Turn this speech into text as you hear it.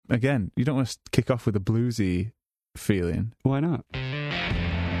again, you don't want to kick off with a bluesy feeling. Why not?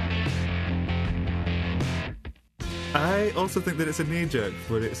 I also think that it's a knee jerk,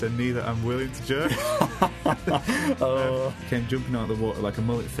 but it's a knee that I'm willing to jerk. Came jumping out of the water like a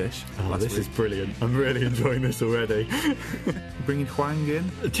mullet fish. This is brilliant. I'm really enjoying this already. Bringing Huang in.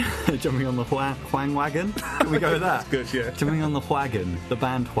 Jumping on the Huang wagon. Can we go with that? That's good, yeah. Jumping on the wagon, the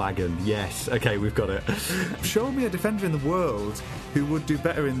bandwagon. Yes. Okay, we've got it. Show me a defender in the world who would do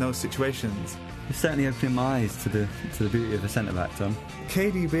better in those situations. You're certainly opening my eyes to the beauty of a centre-back, Tom.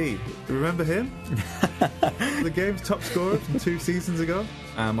 KDB, remember him? The game's top scorer from 2 seasons ago.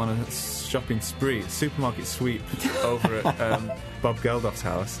 I'm on a shopping spree, supermarket sweep over at Bob Geldof's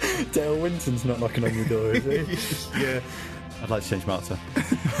house. Dale Winton's not knocking on your door, is he? Yeah. I'd like to change my answer.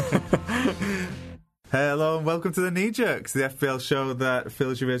 Hello and welcome to the Knee Jerks, the FPL show that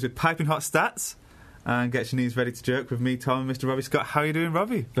fills your ears with piping hot stats and gets your knees ready to jerk with me, Tom, and Mr. Robbie Scott. How are you doing,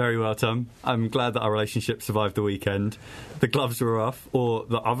 Robbie? Very well, Tom. I'm glad that our relationship survived the weekend. The gloves were off, or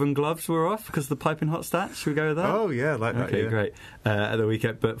the oven gloves were off because of the piping hot stats. Should we go with that? Oh, yeah, like that, okay, yeah. Great. At the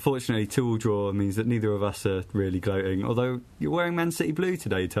weekend, but fortunately, 2-2 draw means that neither of us are really gloating, although you're wearing Man City blue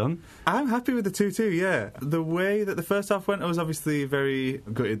today, Tom. I'm happy with the 2-2, yeah. The way that the first half went, I was obviously very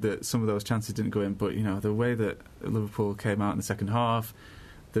gutted that some of those chances didn't go in, but, you know, the way that Liverpool came out in the second half,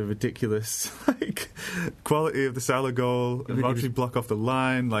 the ridiculous quality of the Salah goal, Rodri block off the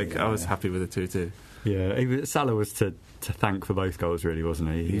line, I was happy with the 2-2. Yeah, Salah was to thank for both goals, really, wasn't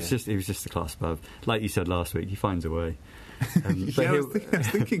he? He was just a class above. Like you said last week, he finds a way. I was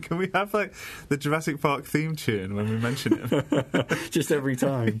thinking, can we have the Jurassic Park theme tune when we mention him? Just every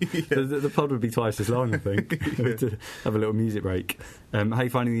time. Yeah. The pod would be twice as long, I think. Yeah. To have a little music break. How are you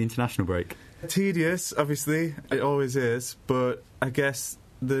finding the international break? Tedious, obviously. It always is. But I guess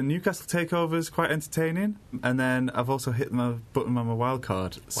the Newcastle takeover is quite entertaining. And then I've also hit my button on my wild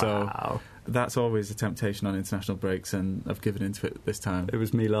card. Wow. So that's always a temptation on international breaks, and I've given into it this time. It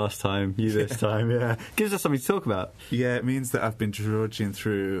was me last time, you this time, yeah. Gives us something to talk about. Yeah, it means that I've been drudging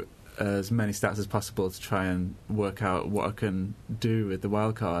through as many stats as possible to try and work out what I can do with the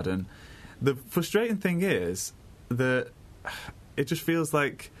wild card. And the frustrating thing is that it just feels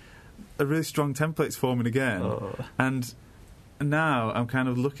like a really strong template's forming again. And now I'm kind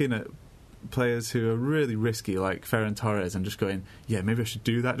of looking at players who are really risky, like Ferran Torres, and just going, yeah, maybe I should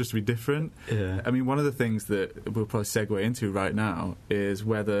do that just to be different. Yeah. I mean, one of the things that we'll probably segue into right now is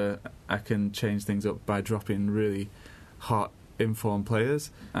whether I can change things up by dropping really hot, informed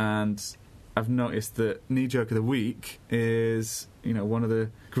players. And I've noticed that knee jerk of the week is, one of the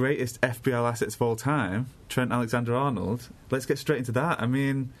greatest FPL assets of all time, Trent Alexander-Arnold. Let's get straight into that. I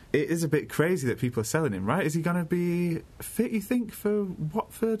mean, it is a bit crazy that people are selling him, right? Is he going to be fit, you think, for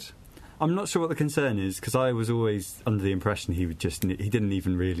Watford? I'm not sure what the concern is, because I was always under the impression he didn't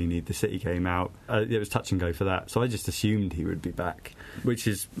even really need the City game out. It was touch and go for that, so I just assumed he would be back, which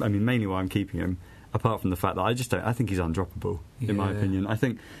is, mainly why I'm keeping him, apart from the fact that I think he's undroppable, in my opinion. I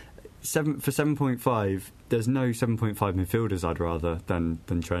think for 7.5, there's no 7.5 midfielders I'd rather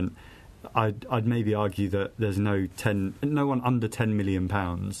than Trent. I'd maybe argue that there's no one under £10 million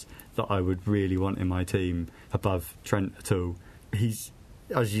that I would really want in my team above Trent at all. He's,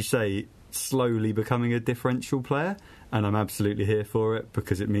 as you say, slowly becoming a differential player, and I'm absolutely here for it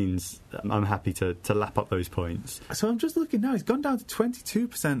because it means I'm happy to lap up those points. So I'm just looking now, he's gone down to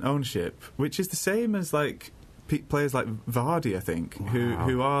 22% ownership, which is the same as players like Vardy, I think,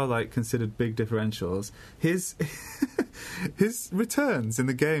 who are considered big differentials. His returns in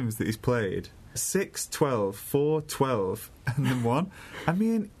the games that he's played: 6, 12, 4, 12, and then 1. I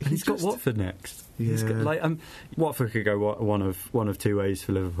mean, he's got Watford next. Yeah. He's got, Watford could go one of two ways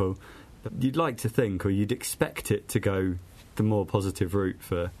for Liverpool. But you'd like to think, or you'd expect it to go the more positive route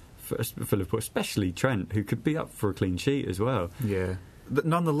for Liverpool, especially Trent, who could be up for a clean sheet as well. Yeah. But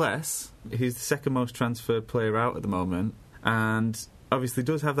nonetheless, he's the second most transferred player out at the moment, and obviously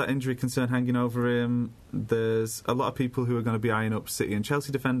does have that injury concern hanging over him. There's a lot of people who are going to be eyeing up City and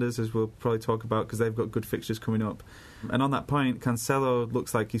Chelsea defenders, as we'll probably talk about, because they've got good fixtures coming up. And on that point, Cancelo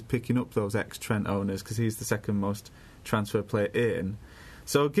looks like he's picking up those ex-Trent owners, because he's the second most transferred player in.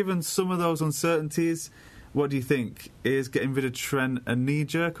 So given some of those uncertainties, what do you think? Is getting rid of Trent a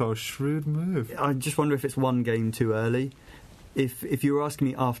knee-jerk or a shrewd move? I just wonder if it's one game too early. If you were asking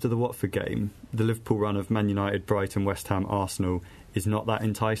me after the Watford game, the Liverpool run of Man United, Brighton, West Ham, Arsenal is not that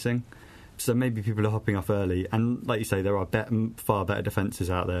enticing. So maybe people are hopping off early. And like you say, there are far better defences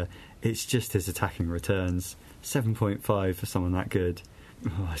out there. It's just his attacking returns. 7.5 for someone that good.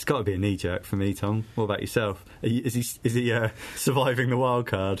 Oh, it's got to be a knee-jerk for me, Tom. What about yourself? Is he surviving the wild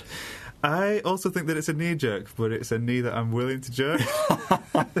card? I also think that it's a knee jerk, but it's a knee that I'm willing to jerk.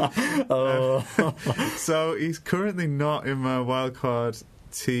 So he's currently not in my wildcard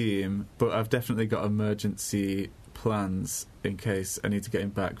team, but I've definitely got emergency plans in case I need to get him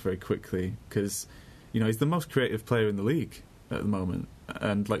back very quickly, because he's the most creative player in the league at the moment,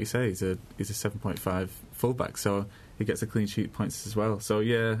 and like you say, he's a 7.5 fullback, so he gets a clean sheet points as well. So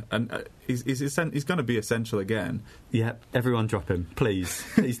yeah, and he's going to be essential again. Yeah, everyone drop him, please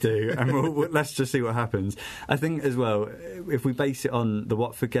do, and let's just see what happens. I think as well, if we base it on the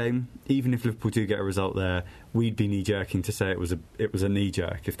Watford game, even if Liverpool do get a result there, we'd be knee jerking to say it was a knee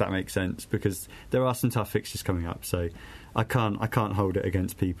jerk, if that makes sense, because there are some tough fixtures coming up. So I can't hold it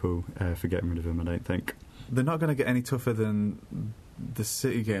against people for getting rid of him. I don't think they're not going to get any tougher than the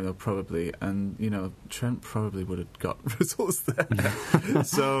City game, though, probably, and Trent probably would have got results there.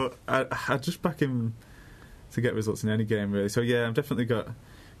 So I'd just back him to get results in any game, really. So yeah, I'm definitely going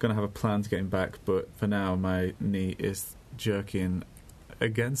to have a plan to get him back, but for now my knee is jerking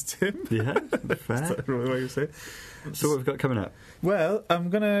against him. Yeah, fair. Is that really what you say? So what have we got coming up? Well,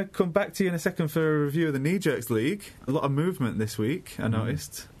 I'm going to come back to you in a second for a review of the Knee Jerks League. A lot of movement this week, I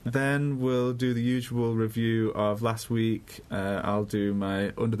noticed. Then we'll do the usual review of last week. I'll do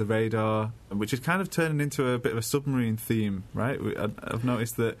my Under the Radar, which is kind of turning into a bit of a submarine theme, right? I've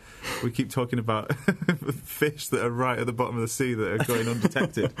noticed that we keep talking about fish that are right at the bottom of the sea that are going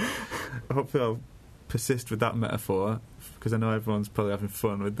undetected. Hopefully I'll persist with that metaphor, because I know everyone's probably having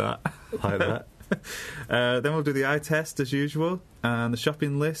fun with that. Like that. Then we'll do the eye test as usual, and the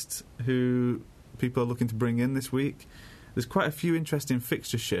shopping list, who people are looking to bring in this week. There's quite a few interesting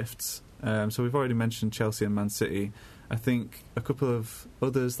fixture shifts, so we've already mentioned Chelsea and Man City. I think a couple of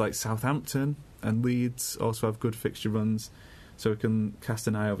others like Southampton and Leeds also have good fixture runs, so we can cast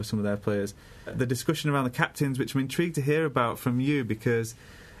an eye over some of their players. The discussion around the captains, which I'm intrigued to hear about from you, because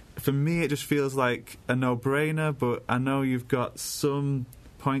for me it just feels like a no-brainer, but I know you've got some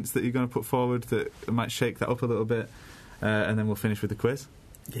points that you're going to put forward that might shake that up a little bit, and then we'll finish with the quiz.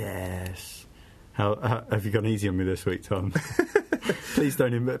 Yes. How have you gone easy on me this week, Tom? Please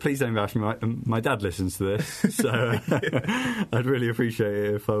don't embarrass me. My dad listens to this, so I'd really appreciate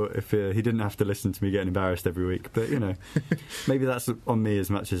it if he didn't have to listen to me getting embarrassed every week. But maybe that's on me as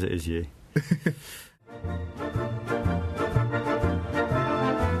much as it is you.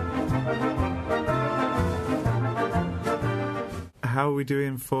 How are we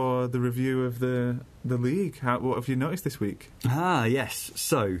doing for the review of the league? What have you noticed this week? Yes.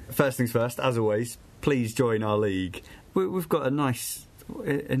 So, first things first, as always, please join our league. We've got an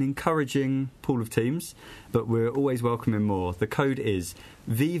encouraging pool of teams, but we're always welcoming more. The code is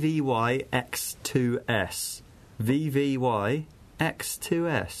VVYX2S.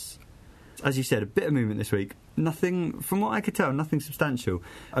 VVYX2S. As you said, a bit of movement this week. Nothing, from what I could tell, nothing substantial.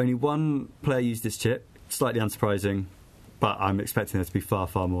 Only one player used this chip, slightly unsurprising, but I'm expecting there to be far,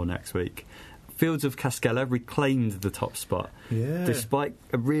 far more next week. Fields of Cascella reclaimed the top spot, despite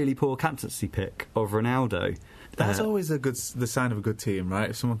a really poor captaincy pick of Ronaldo. That's always the sign of a good team, right?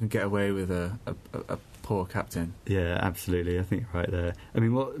 If someone can get away with a poor captain. Yeah, absolutely. I think you're right there. I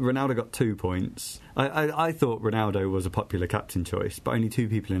mean, Ronaldo got 2 points. I thought Ronaldo was a popular captain choice, but only 2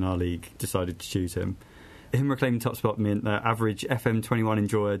 people in our league decided to choose him. Him reclaiming top spot meant that average FM21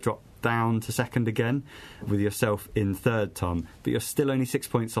 enjoyer dropped down to second again, with yourself in third, Tom. But you're still only 6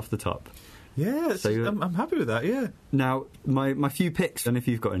 points off the top. Yeah, so I'm happy with that, yeah. Now, my few picks, and if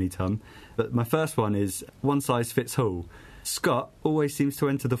you've got any, Tom, but my first one is one size fits all. Scott always seems to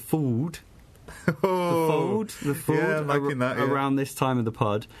enter the fold. The fold yeah, I'm liking that, yeah. Around this time of the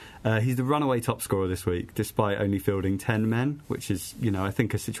pod. He's the runaway top scorer this week, despite only fielding 10 men, which is, I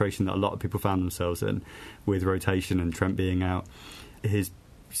think a situation that a lot of people found themselves in, with rotation and Trent being out. His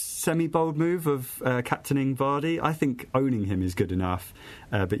semi-bold move of captaining Vardy, I think owning him is good enough,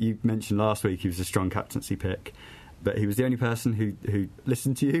 but you mentioned last week he was a strong captaincy pick, but he was the only person who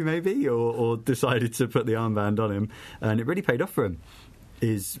listened to you, maybe, or decided to put the armband on him, and it really paid off for him.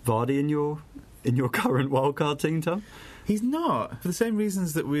 Is Vardy in your current wildcard team, Tom? He's not. For the same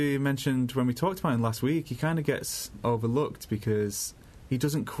reasons that we mentioned when we talked about him last week, he kind of gets overlooked because he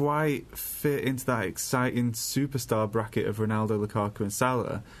doesn't quite fit into that exciting superstar bracket of Ronaldo, Lukaku and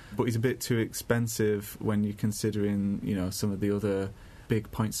Salah, but he's a bit too expensive when you're considering, some of the other big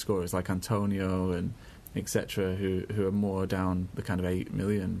point scorers like Antonio and etc., who are more down the kind of 8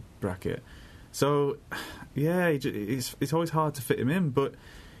 million bracket. So, yeah, it's always hard to fit him in, but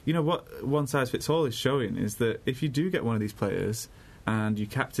what one size fits all is showing is that if you do get one of these players and you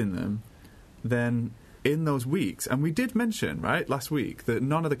captain them, then in those weeks, and we did mention, right, last week, that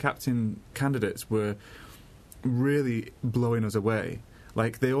none of the captain candidates were really blowing us away.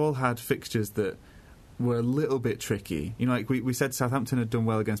 Like, they all had fixtures that were a little bit tricky. You know, like we said Southampton had done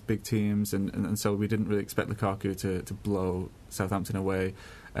well against big teams, and so we didn't really expect Lukaku to blow Southampton away.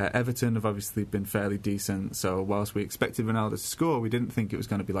 Everton have obviously been fairly decent, so whilst we expected Ronaldo to score, we didn't think it was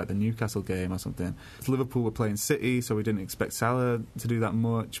going to be like the Newcastle game or something. Liverpool were playing City, so we didn't expect Salah to do that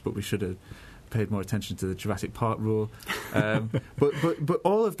much, but we should have paid more attention to the Jurassic Park rule. But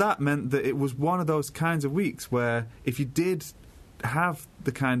all of that meant that it was one of those kinds of weeks where if you did have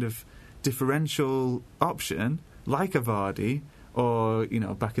the kind of differential option, like a Vardy, or, you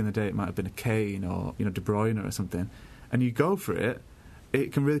know, back in the day it might have been a Kane or, you know, De Bruyne or something, and you go for it,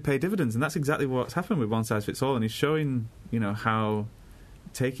 it can really pay dividends. And that's exactly what's happened with one size fits all. And he's showing, you know, how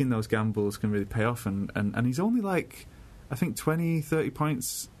taking those gambles can really pay off. And he's only like, I think 20, 30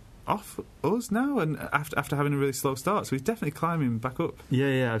 points off us now, and after having a really slow start, so he's definitely climbing back up.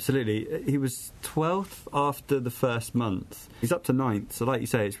 Yeah, absolutely. He was 12th after the first month. He's up to 9th, so like you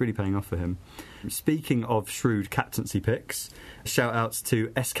say, it's really paying off for him. Speaking of shrewd captaincy picks, shout outs to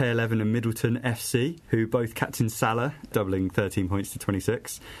SK11 and Middleton FC, who both captained Salah, doubling 13 points to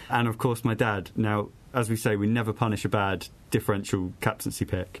 26, and of course my dad. Now, as we say, we never punish a bad differential captaincy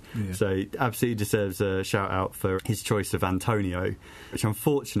pick. Yeah. So he absolutely deserves a shout out for his choice of Antonio, which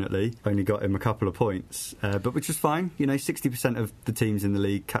unfortunately only got him a couple of points, but which was fine. You know, 60% of the teams in the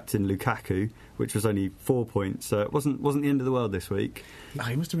league captained Lukaku, which was only 4 points, so it wasn't the end of the world this week.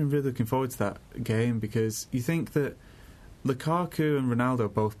 He must have been really looking forward to that game, because you think that Lukaku and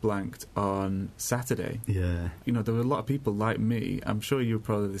Ronaldo both blanked on Saturday. Yeah. You know, there were a lot of people like me, I'm sure you were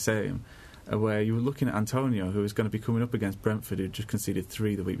probably the same, where you were looking at Antonio, who was going to be coming up against Brentford, who just conceded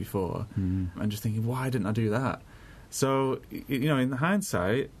 3 the week before, and just thinking, why didn't I do that? So, you know, in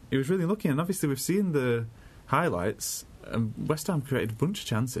hindsight, it was really lucky, and obviously we've seen the highlights, and West Ham created a bunch of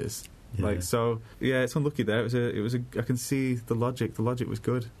chances. Yeah. It's unlucky there. It was a. I can see the logic. The logic was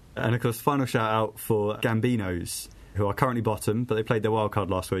good. And of course, final shout out for Gambinos, who are currently bottom, but they played their wild card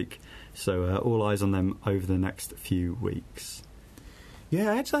last week, so all eyes on them over the next few weeks.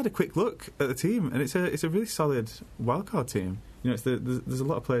 Yeah, I actually had a quick look at the team, and it's a really solid wildcard team. You know, there's a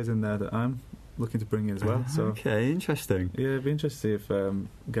lot of players in there that I'm looking to bring in as well. So okay, interesting. Yeah, it'd be interesting to see if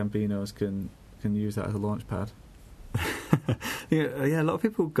Gambinos can use that as a launch pad. Yeah, a lot of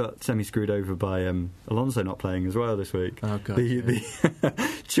people got semi-screwed over by Alonso not playing as well this week. Oh, God. The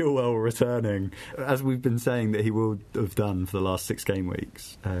Chilwell returning, as we've been saying that he will have done for the last 6 game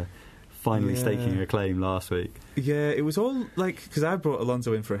weeks. Finally staking a claim last week. Yeah, it was all like, because I brought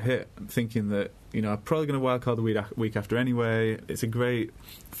Alonso in for a hit, thinking that, you know, I'm probably going to wildcard the week after anyway. It's a great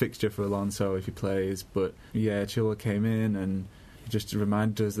fixture for Alonso if he plays, but yeah, Chilwell came in and just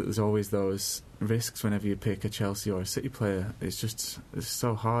reminded us that there's always those risks whenever you pick a Chelsea or a City player. It's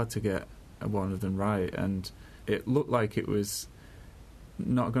so hard to get one of them right, and it looked like it was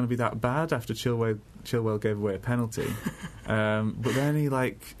not going to be that bad after Chilwell gave away a penalty. But then he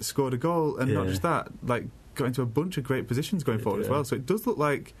scored a goal, and not just that, got into a bunch of great positions going forward as well. So it does look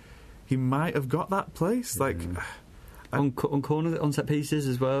like he might have got that place. On corner, on set pieces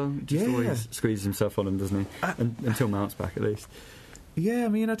as well. Just always squeezes himself on them, doesn't he? Until Mount's back, at least. Yeah, I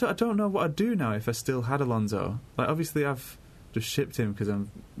mean, I don't know what I'd do now if I still had Alonso. Obviously, I've just shipped him because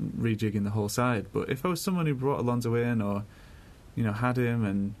I'm rejigging the whole side. But if I was someone who brought Alonso in, or had him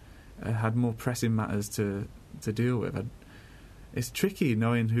and had more pressing matters to deal with, it's tricky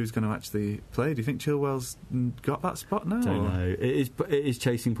knowing who's going to actually play. Do you think Chilwell's got that spot now? I don't know. It is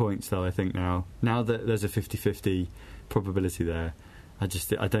chasing points, though, I think, now that there's a 50-50 probability there. I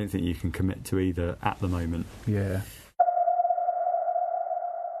don't think you can commit to either at the moment. Yeah.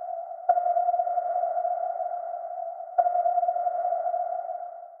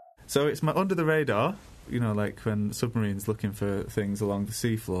 So it's my under the radar, like when the submarine's looking for things along the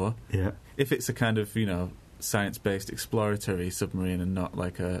seafloor. Yeah. If it's a kind of, science-based exploratory submarine and not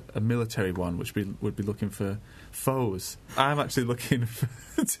like a military one, which would be looking for foes. I'm actually looking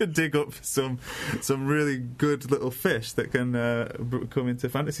to dig up some really good little fish that can come into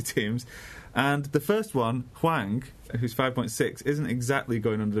fantasy teams. And the first one, Huang, who's 5.6, isn't exactly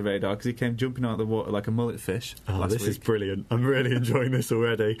going under the radar because he came jumping out of the water like a mullet fish. Oh, this is brilliant. I'm really enjoying this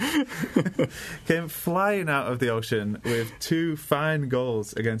already. Came flying out of the ocean with 2 fine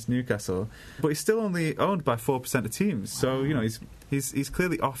goals against Newcastle, but he's still only owned by 4% of teams. So, he's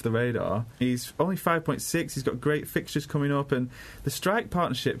clearly off the radar. He's only 5.6. He's got great fixtures coming up, and the strike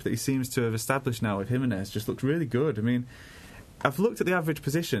partnership that he seems to have established now with Jimenez just looks really good. I mean, I've looked at the average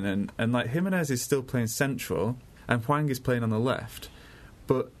position, and Jimenez is still playing central, and Huang is playing on the left,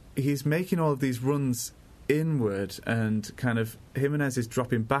 but he's making all of these runs inward, and kind of Jimenez is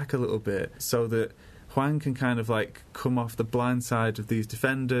dropping back a little bit so that Hwang can kind of like come off the blind side of these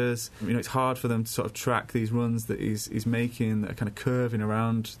defenders. You know, it's hard for them to sort of track these runs that he's making that are kind of curving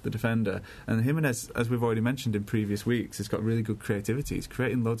around the defender. And Jimenez, as we've already mentioned in previous weeks, has got really good creativity. He's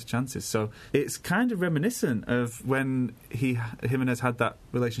creating loads of chances. So it's kind of reminiscent of when Jimenez had that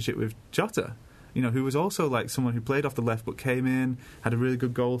relationship with Jota. You know, who was also like someone who played off the left but came in, had a really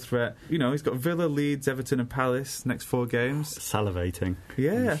good goal threat. You know, he's got Villa, Leeds, Everton and Palace next 4 games. Salivating.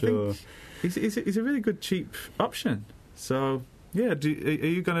 Yeah, I'm sure. I think he's a really good cheap option. So, yeah, are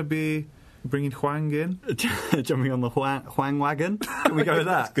you going to be bringing Hwang in? Jumping on the Hwang wagon? Can we go with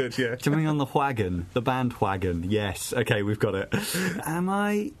that? That's good, yeah. Jumping on the wagon, the bandwagon. Yes, okay, we've got it. Am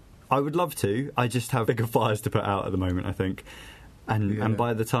I? I would love to. I just have bigger fires to put out at the moment, I think. And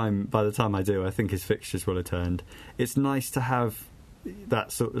by the time I do, I think his fixtures will have turned. It's nice to have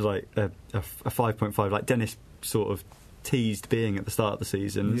that sort of like a 5.5, like Dennis sort of teased being at the start of the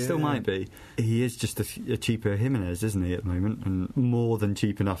season. Yeah. Still might be. He is just a cheaper Jimenez, isn't he, at the moment, and more than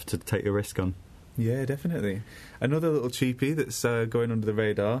cheap enough to take a risk on. Yeah, definitely. Another little cheapie that's going under the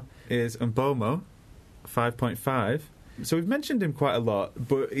radar is Mbomo, 5.5. So we've mentioned him quite a lot,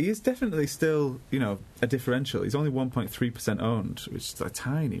 but he is definitely still, you know, a differential. He's only 1.3% owned, which is like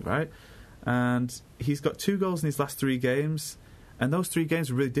tiny, right? And he's got 2 goals in his last 3 games. And those 3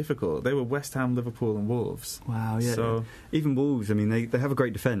 games were really difficult. They were West Ham, Liverpool and Wolves. Wow, yeah. So, even Wolves, I mean, they have a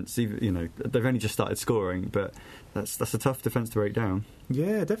great defence. You know, they've only just started scoring, but that's a tough defence to break down.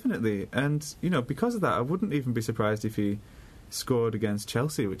 Yeah, definitely. And, you know, because of that, I wouldn't even be surprised if he scored against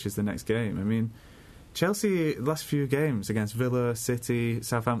Chelsea, which is the next game. I mean, Chelsea, the last few games against Villa, City,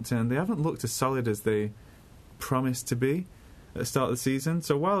 Southampton, they haven't looked as solid as they promised to be at the start of the season.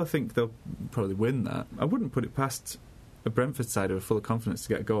 So while I think they'll probably win that, I wouldn't put it past a Brentford side who are full of confidence to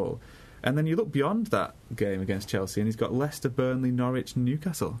get a goal. And then you look beyond that game against Chelsea and he's got Leicester, Burnley, Norwich,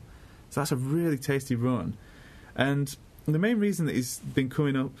 Newcastle. So that's a really tasty run. And the main reason that he's been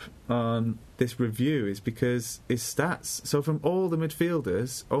coming up on this review is because his stats. So from all the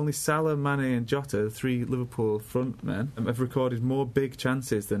midfielders, only Salah, Mane and Jota, the 3 Liverpool front men, have recorded more big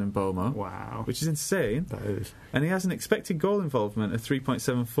chances than Mbomo. Wow. Which is insane. That is. And he has an expected goal involvement of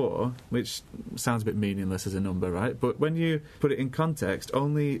 3.74, which sounds a bit meaningless as a number, right? But when you put it in context,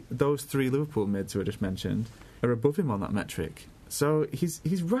 only those 3 Liverpool mids who I just mentioned are above him on that metric. So he's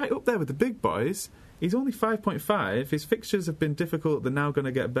right up there with the big boys. He's only 5.5. His fixtures have been difficult. They're now going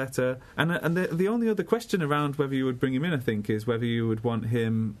to get better. And the only other question around whether you would bring him in, I think, is whether you would want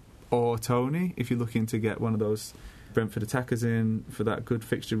him or Tony if you're looking to get one of those Brentford attackers in for that good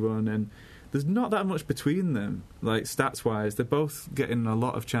fixture run. And there's not that much between them, like stats-wise. They're both getting a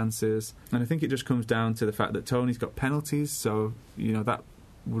lot of chances. And I think it just comes down to the fact that Tony's got penalties, so, you know, that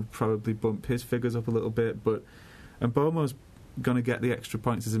would probably bump his figures up a little bit. But Mbomo's going to get the extra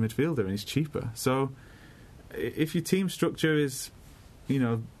points as a midfielder and he's cheaper. So if your team structure is, you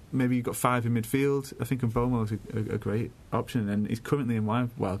know, maybe you've got 5 in midfield, I think Mbomo is a great option and he's currently in my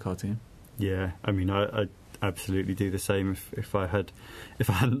wildcard team. Yeah, I mean, I absolutely do the same if I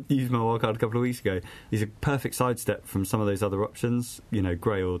hadn't used my wildcard a couple of weeks ago. He's a perfect sidestep from some of those other options, you know,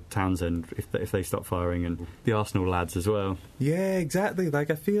 Gray or Townsend if they stop firing, and the Arsenal lads as well. Yeah, exactly.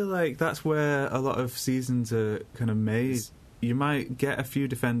 Like I feel like that's where a lot of seasons are kind of made. You might get a few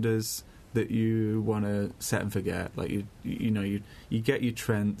defenders that you want to set and forget. Like you get your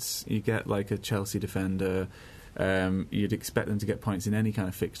Trents, you get like a Chelsea defender. You'd expect them to get points in any kind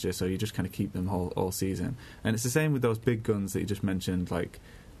of fixture, so you just kind of keep them all season. And it's the same with those big guns that you just mentioned, like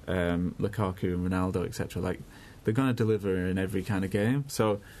Lukaku and Ronaldo, etc. Like they're going to deliver in every kind of game,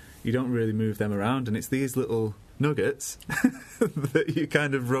 so you don't really move them around. And it's these little nuggets that you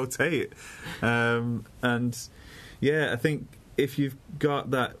kind of rotate. And yeah, I think if you've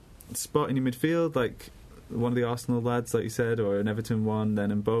got that spot in your midfield, like one of the Arsenal lads, like you said, or an Everton one,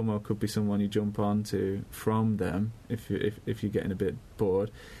 then Mbomo could be someone you jump on to from them if you're getting a bit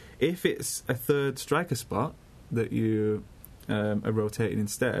bored. If it's a third striker spot that you are rotating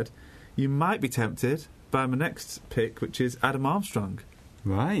instead, you might be tempted by my next pick, which is Adam Armstrong.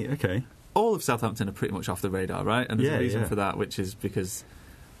 Right, okay. All of Southampton are pretty much off the radar, right? And there's a reason for that, which is because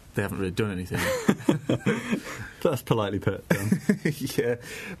they haven't really done anything. That's politely put. Yeah,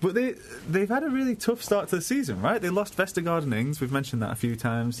 but they've had a really tough start to the season, right? They lost Vestergaard and Ings. We've mentioned that a few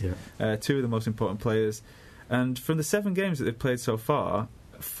times. Yeah. 2 of the most important players. And from the 7 games that they've played so far,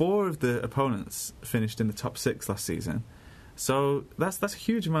 4 of the opponents finished in the top 6 last season. So that's a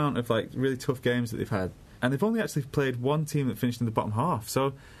huge amount of like really tough games that they've had. And they've only actually played 1 team that finished in the bottom half.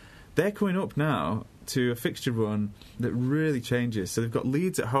 So they're coming up now to a fixture run that really changes. So they've got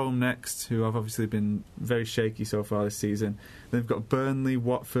Leeds at home next, who have obviously been very shaky so far this season. They've got Burnley,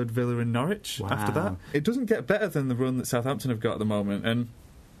 Watford, Villa and Norwich after that. It doesn't get better than the run that Southampton have got at the moment. And,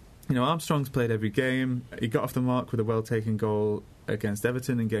 you know, Armstrong's played every game. He got off the mark with a well-taken goal against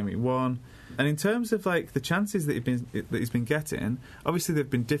Everton in game week 1. And in terms of like the chances that he's been getting, obviously they've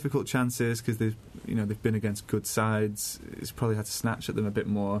been difficult chances because they've been against good sides. He's probably had to snatch at them a bit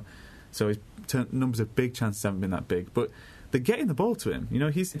more, so his numbers of big chances haven't been that big. But they're getting the ball to him. You know,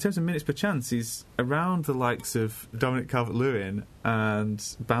 he's, in terms of minutes per chance, he's around the likes of Dominic Calvert-Lewin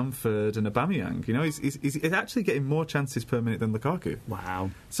and Bamford and Aubameyang. You know, he's actually getting more chances per minute than Lukaku.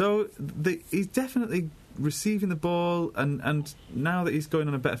 Wow. So he's definitely receiving the ball, and now that he's going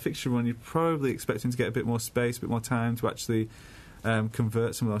on a better fixture run, you'd probably expect him to get a bit more space, a bit more time to actually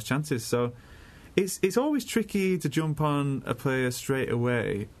convert some of those chances. So it's always tricky to jump on a player straight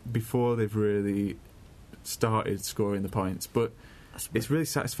away before they've really started scoring the points, but it's really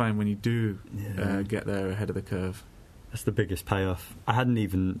satisfying when you do get there ahead of the curve. That's the biggest payoff. I hadn't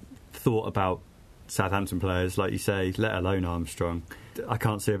even thought about Southampton players, like you say, let alone Armstrong. I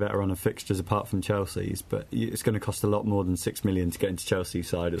can't see a better run of fixtures apart from Chelsea's, but it's going to cost a lot more than $6 million to get into Chelsea's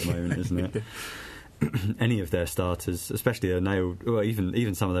side at the moment, isn't it? Any of their starters, especially a nailed, or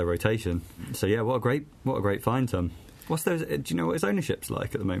even some of their rotation. So yeah, what a great find, Tom. Do you know what his ownership's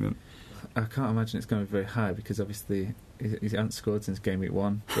like at the moment? I can't imagine it's going to be very high because obviously he hasn't scored since game week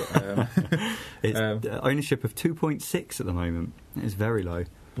 1. But, it's ownership of 2.6 at the moment. It's very low.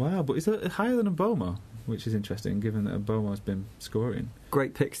 Wow, but is it higher than Mboma? Which is interesting, given that Mbomo's been scoring.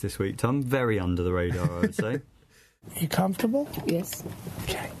 Great picks this week, Tom. Very under the radar, I would say. You comfortable? Yes.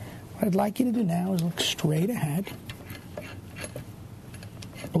 Okay. What I'd like you to do now is look straight ahead.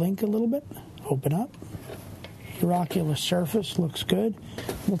 Blink a little bit. Open up. Your ocular surface looks good.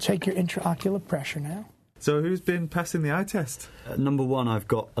 We'll take your intraocular pressure now. So who's been passing the eye test? Number 1, I've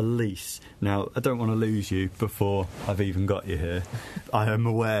got Elise. Now, I don't want to lose you before I've even got you here. I am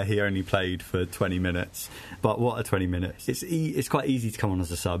aware he only played for 20 minutes, but what are 20 minutes? It's quite easy to come on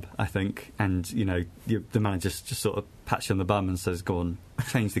as a sub, I think, and, you know, the manager just sort of pats you on the bum and says, go on,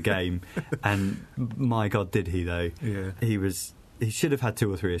 change the game. And my God, did he, though. Yeah. He should have had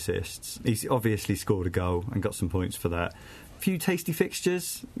 2 or 3 assists. He's obviously scored a goal and got some points for that. Few tasty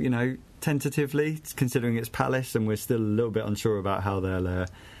fixtures, you know, tentatively, considering it's Palace and we're still a little bit unsure about how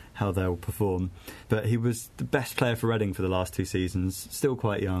they'll perform. But he was the best player for Reading for the last 2 seasons, still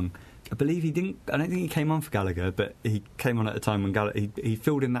quite young. I believe I don't think he came on for Gallagher, but he came on at a time when he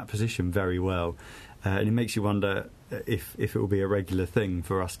filled in that position very well. And it makes you wonder if it will be a regular thing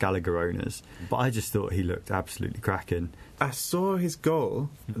for us Gallagher owners. But I just thought he looked absolutely cracking. I saw his goal.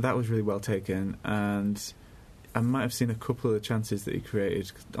 That was really well taken, and I might have seen a couple of the chances that he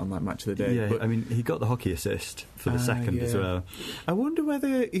created on that match of the day. Yeah, but I mean, he got the hockey assist for the second as well. I wonder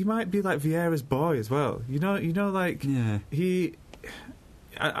whether he might be like Vieira's boy as well. You know, like he.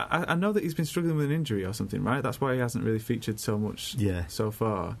 I know that he's been struggling with an injury or something, right? That's why he hasn't really featured so much so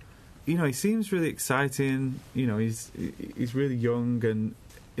far. You know, he seems really exciting. You know, he's really young, and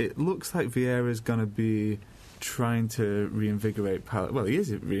it looks like Vieira's going to be trying to reinvigorate Palace. Well, he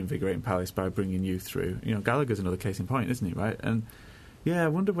is reinvigorating Palace by bringing youth through. You know, Gallagher's another case in point, isn't he, right? And yeah, I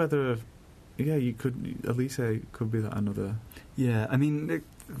wonder whether Elise could be that another. Yeah, I mean,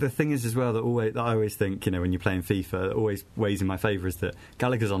 the thing is as well that I always think, you know, when you're playing FIFA, that always weighs in my favour is that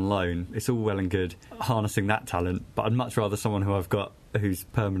Gallagher's on loan. It's all well and good harnessing that talent, but I'd much rather someone who's a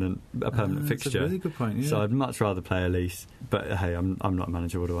permanent fixture. That's a really good point. Yeah. So I'd much rather play Elise. But hey, I'm not a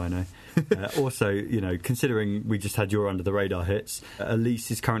manager. What do I know? Also, you know, considering we just had your under the radar hits, Elise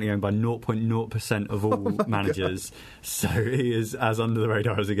is currently owned by 0.0% of all managers. So he is as under the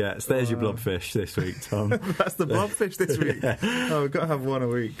radar as it gets. There's your blobfish this week, Tom. That's the blobfish this week. Yeah. Oh, we've got to have one a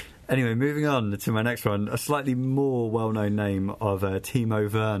week. Anyway, moving on to my next one, a slightly more well-known name of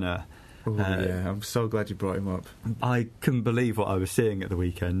Timo Werner. Oh, yeah, I'm so glad you brought him up. I couldn't believe what I was seeing at the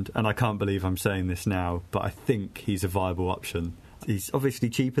weekend, and I can't believe I'm saying this now, but I think he's a viable option. He's obviously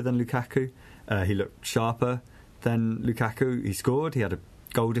cheaper than Lukaku. He looked sharper than Lukaku. He scored. He had a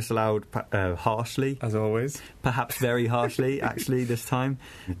goal disallowed harshly. As always. Perhaps very harshly, actually, this time.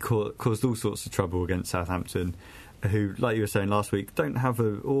 He caused all sorts of trouble against Southampton, who, like you were saying last week, don't have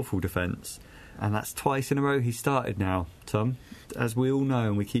an awful defence. And that's twice in a row he started now, Tom. As we all know,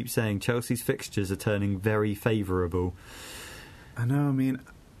 and we keep saying, Chelsea's fixtures are turning very favourable. I know, I mean,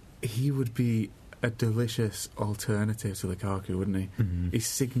 he would be a delicious alternative to Lukaku, wouldn't he? Mm-hmm. He's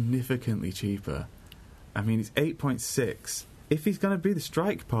significantly cheaper. I mean, he's 8.6. If he's going to be the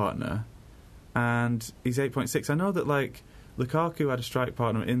strike partner, and he's 8.6, I know that, like, Lukaku had a strike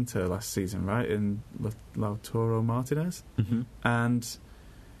partner at Inter last season, right, in Lautaro Martinez, and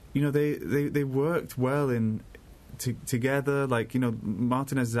they worked well together. Like,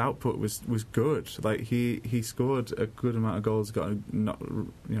 Martinez's output was good. Like, he scored a good amount of goals,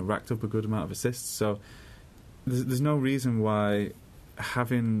 racked up a good amount of assists. So there's no reason why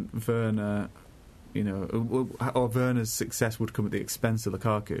having Werner, or Werner's success would come at the expense of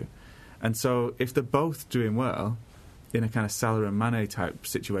Lukaku. And so if they're both doing well in a kind of Salah and Mane type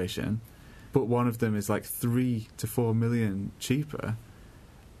situation, but one of them is like 3 to 4 million cheaper,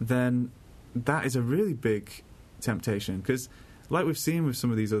 then that is a really big temptation. Because like we've seen with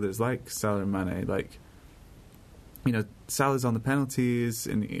some of these others, like Salah and Mane, like, Salah's on the penalties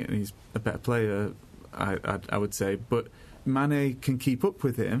and he's a better player, I would say, but Mane can keep up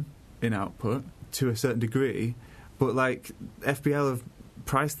with him in output to a certain degree, but like FPL have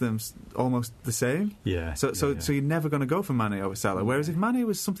priced them almost the same. So you're never going to go for Mane over Salah. Whereas if Mane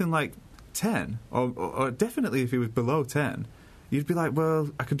was something like 10, or definitely if he was below 10, you'd be like, well,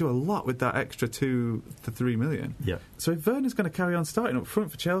 I can do a lot with that extra 2 to 3 million. Yeah. So if Werner's going to carry on starting up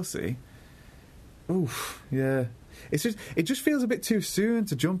front for Chelsea, it just feels a bit too soon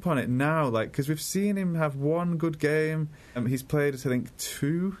to jump on it now, like, because we've seen him have one good game. He's played, I think,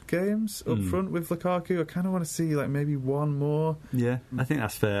 2 games up front with Lukaku. I kind of want to see, like, maybe one more. Yeah, I think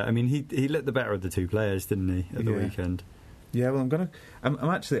that's fair. I mean, he looked the better of the 2 players, didn't he, at the weekend? Yeah, well,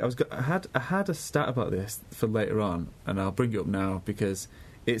 I had a stat about this for later on, and I'll bring it up now because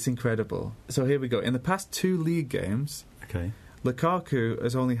it's incredible. So here we go. In the past 2 league games, Lukaku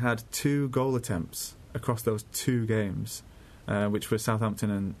has only had 2 goal attempts across those 2 games, which were Southampton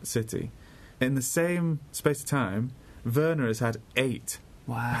and City. In the same space of time, Werner has had 8.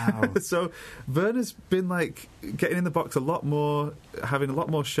 Wow. So Werner's been like getting in the box a lot more, having a lot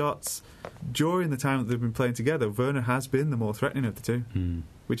more shots during the time that they've been playing together. Werner has been the more threatening of the 2,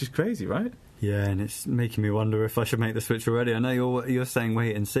 which is crazy, right? Yeah, and it's making me wonder if I should make the switch already. I know you're saying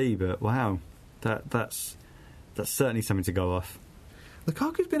wait and see, but wow, that's certainly something to go off.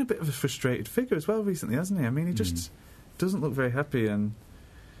 Lukaku's been a bit of a frustrated figure as well recently, hasn't he? I mean, he just doesn't look very happy, and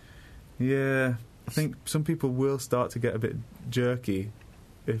I think some people will start to get a bit jerky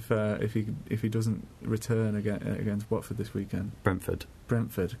if he doesn't return against Watford this weekend. Brentford.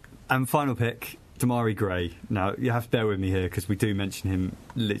 And final pick, Damari Gray. Now, you have to bear with me here because we do mention him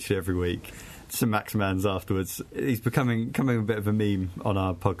literally every week. Some Maximans afterwards. He's becoming a bit of a meme on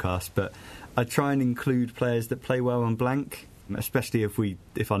our podcast, but I try and include players that play well on blank, especially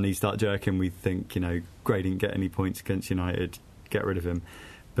if our knees start jerking, we think, Gray didn't get any points against United, get rid of him.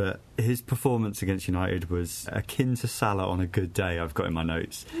 But his performance against United was akin to Salah on a good day, I've got in my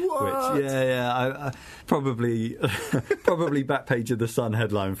notes. What? Which, I probably back page of the Sun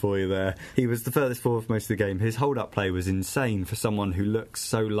headline for you there. He was the furthest forward for most of the game. His hold-up play was insane for someone who looks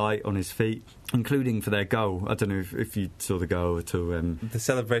so light on his feet, including for their goal. I don't know if you saw the goal at all. The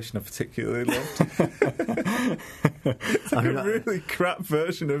celebration I particularly loved. It's like a really crap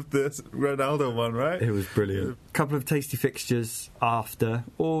version of this Ronaldo one, right? It was brilliant. A couple of tasty fixtures after,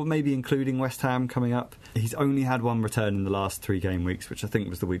 or maybe including West Ham coming up. He's only had 1 return in the last 3 game weeks, which I think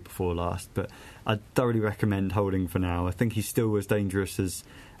was the week before last, but I'd thoroughly recommend holding for now. I think he's still as dangerous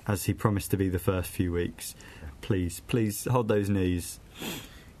as he promised to be the first few weeks. Please hold those knees.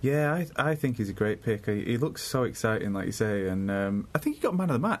 Yeah, I think he's a great pick. He looks so exciting, like you say, and I think he got man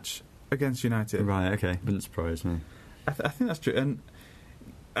of the match against United. Right, okay. Wouldn't surprise me. I think that's true. And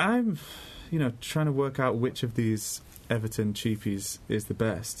I'm, trying to work out which of these Everton cheapies is the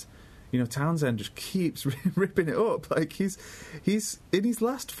best. Townsend just keeps ripping it up. Like, he's in his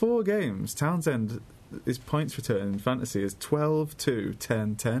last 4 games, Townsend, his points return in fantasy is 12-2,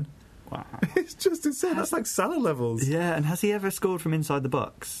 10-10. Wow. It's just insane. That's like Salah levels. Yeah, and has he ever scored from inside the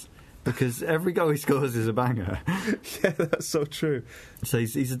box? Because every goal he scores is a banger. Yeah, that's so true. So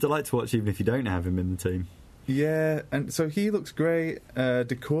he's a delight to watch even if you don't have him in the team. Yeah, and so he looks great.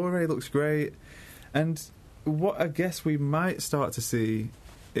 Decore looks great. And what I guess we might start to see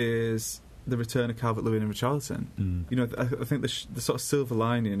is the return of Calvert-Lewin and Richarlison. I think the sort of silver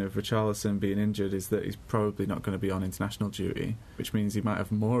lining of Richarlison being injured is that he's probably not going to be on international duty, which means he might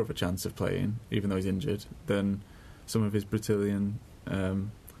have more of a chance of playing, even though he's injured, than some of his Brazilian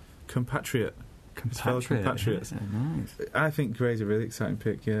compatriots. Yeah, nice. I think Gray's a really exciting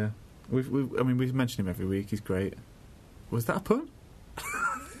pick. Yeah, we've mentioned him every week. He's great. Was that a pun?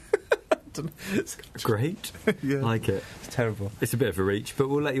 Great. Yeah. Like it. It's terrible. It's a bit of a reach, but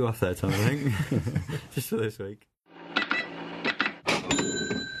we'll let you off there, Tom, I think. Just for this week.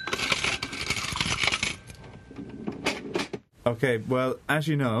 Okay, well, as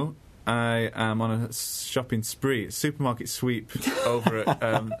you know, I am on a shopping spree, supermarket sweep over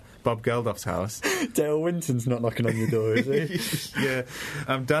at Bob Geldof's house. Dale Winton's not knocking on your door, is he? Yeah,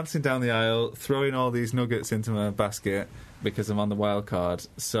 I'm dancing down the aisle, throwing all these nuggets into my basket because I'm on the wild card.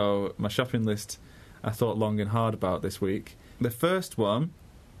 So my shopping list I thought long and hard about this week. The first one,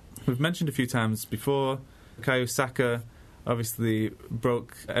 we've mentioned a few times before, Bukayo Saka obviously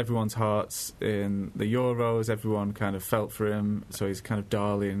broke everyone's hearts in the Euros. Everyone kind of felt for him, so he's kind of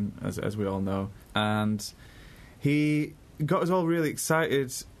darling, as we all know. And he got us all really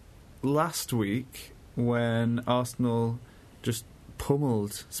excited last week when Arsenal just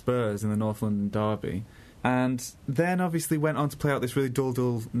pummeled Spurs in the North London derby, and then obviously went on to play out this really dull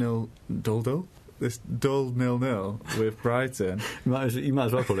 0-0 with Brighton. You might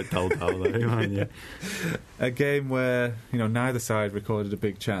as well call it dull though, mightn't you? A game where neither side recorded a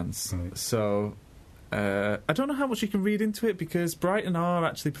big chance. Right. So I don't know how much you can read into it, because Brighton are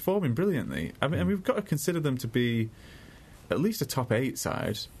actually performing brilliantly. I mean, and we've got to consider them to be at least a top 8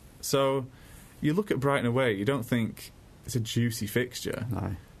 side. So you look at Brighton away, you don't think it's a juicy fixture.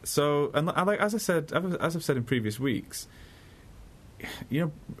 No. So, and as I've said in previous weeks,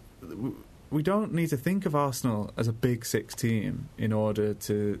 we don't need to think of Arsenal as a Big Six team in order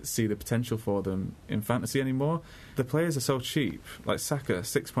to see the potential for them in fantasy anymore. The players are so cheap, like Saka,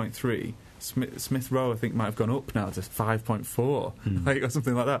 6.3. Smith Rowe, I think, might have gone up now to 5.4, or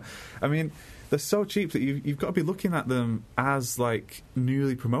something like that. I mean, they're so cheap that you've got to be looking at them as like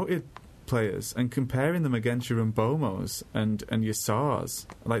newly promoted players and comparing them against your Mbomos and your Sars.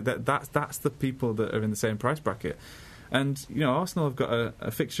 Like that's the people that are in the same price bracket. And, Arsenal have got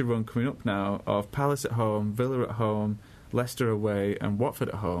a fixture run coming up now of Palace at home, Villa at home, Leicester away and Watford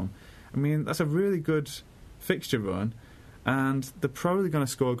at home. I mean, that's a really good fixture run, and they're probably going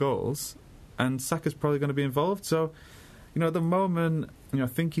to score goals, and Saka's probably going to be involved. So, at the moment, I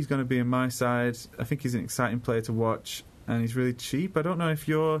think he's going to be in my side. I think he's an exciting player to watch, and he's really cheap. I don't know if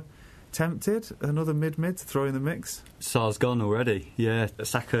you're tempted, another mid to throw in the mix. Sar's gone already. Yeah,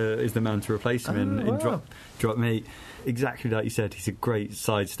 Saka is the man to replace him in drop meat. Exactly like you said, he's a great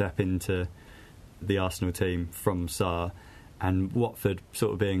sidestep into the Arsenal team from Sar, and Watford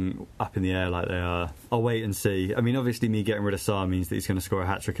sort of being up in the air like they are. I'll wait and see. I mean, obviously me getting rid of Sar means that he's going to score a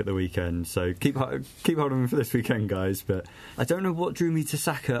hat-trick at the weekend, so keep hold of him for this weekend, guys. But I don't know what drew me to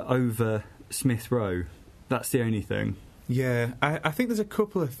Saka over Smith Rowe. That's the only thing. Yeah, I think there's a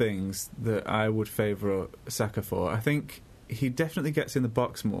couple of things that I would favour Saka for. I think he definitely gets in the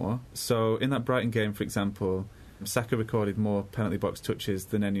box more. So in that Brighton game, for example, Saka recorded more penalty box touches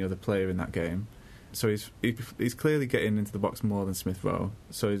than any other player in that game. So he's clearly getting into the box more than Smith Rowe.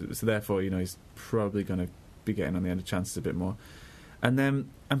 So therefore, he's probably going to be getting on the end of chances a bit more. And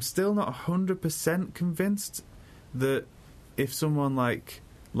then I'm still not 100% convinced that if someone like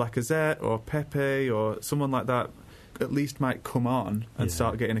Lacazette or Pepe or someone like that at least might come on and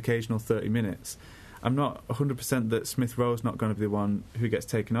start getting occasional 30 minutes, I'm not 100% that Smith Rowe's not going to be the one who gets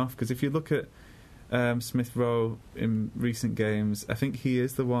taken off. Because if you look at Smith Rowe in recent games, I think he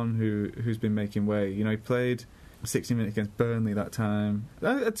is the one who's been making way. He played 60 minutes against Burnley that time.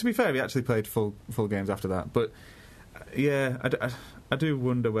 To be fair, he actually played full games after that. But yeah, I do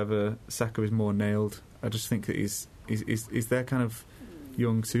wonder whether Saka is more nailed. I just think that he's their kind of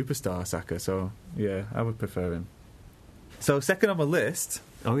young superstar, Saka. So yeah, I would prefer him. So second on my list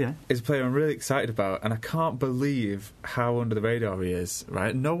is a player I'm really excited about, and I can't believe how under the radar he is,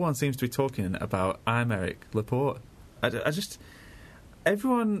 right? No one seems to be talking about Aymeric Laporte. There's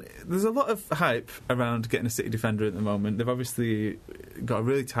a lot of hype around getting a City defender at the moment. They've obviously got a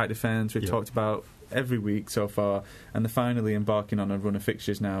really tight defence. We've talked about every week so far, and they're finally embarking on a run of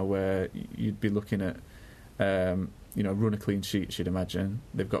fixtures now where you'd be looking at, run a clean sheet, you'd imagine.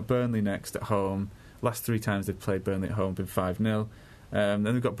 They've got Burnley next at home. Last 3 times they've played Burnley at home, been 5-0. Then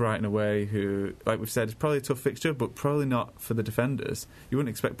they've got Brighton away, who, like we've said, is probably a tough fixture, but probably not for the defenders. You wouldn't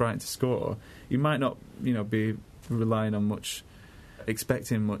expect Brighton to score. You might not, be relying on much,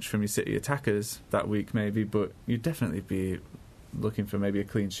 expecting much from your City attackers that week, maybe, but you'd definitely be looking for maybe a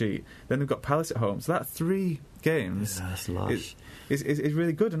clean sheet. Then they've got Palace at home, so that 3 games is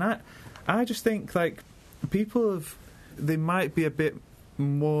really good. And I just think they might be a bit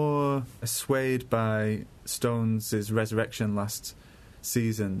more swayed by Stones' resurrection last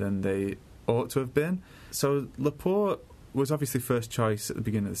season than they ought to have been. So Laporte was obviously first choice at the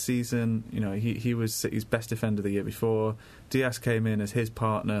beginning of the season. He was City's best defender the year before. Diaz came in as his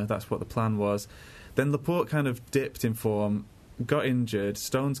partner. That's what the plan was. Then Laporte kind of dipped in form, got injured.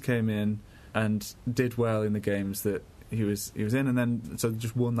 Stones came in and did well in the games that he was in, and then so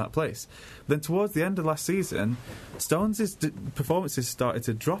just won that place. But then towards the end of last season, Stones' performances started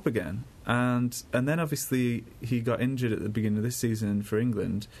to drop again, and then obviously he got injured at the beginning of this season for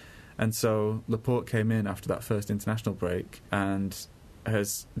England, and so Laporte came in after that first international break and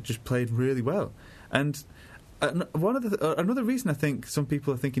has just played really well. And another reason I think some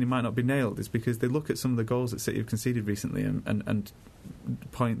people are thinking he might not be nailed is because they look at some of the goals that City have conceded recently and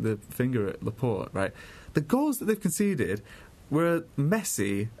point the finger at Laporte, right? The goals that they've conceded were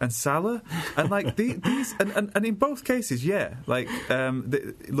Messi and Salah, and like these, and in both cases,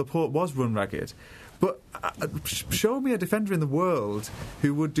 Laporte was run ragged. But show me a defender in the world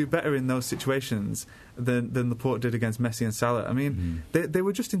who would do better in those situations than Laporte did against Messi and Salah. I mean, they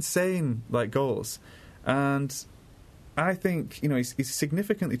were just insane goals. And I think, he's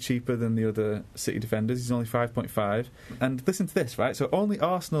significantly cheaper than the other City defenders. He's only 5.5. And listen to this, right? So only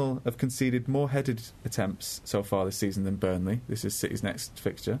Arsenal have conceded more headed attempts so far this season than Burnley. This is City's next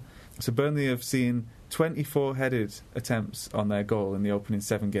fixture. So Burnley have seen 24 headed attempts on their goal in the opening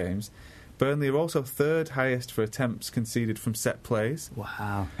 7 games. Burnley are also third highest for attempts conceded from set plays.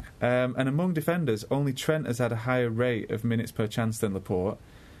 Wow. And among defenders, only Trent has had a higher rate of minutes per chance than Laporte.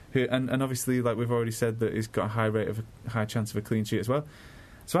 And obviously, we've already said, that he's got a high chance of a clean sheet as well.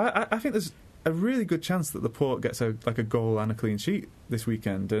 So I think there's a really good chance that Laporte gets a goal and a clean sheet this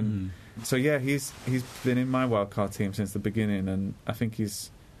weekend. And so he's been in my wildcard team since the beginning, and I think he's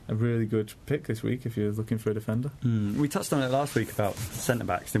a really good pick this week if you're looking for a defender. We touched on it last week about centre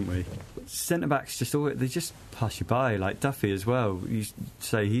backs, didn't we? Centre backs they just pass you by, like Duffy as well. You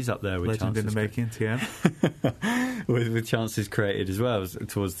say he's up there with legend chances in the making, TM. with chances created as well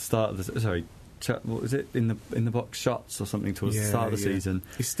towards the start of the what was it, in the box shots or something towards the start of the season.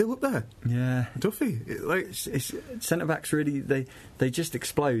 He's still up there. Yeah, Duffy. It's centre backs really they just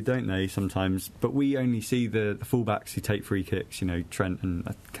explode, don't they? Sometimes, but we only see the fullbacks who take free kicks. Trent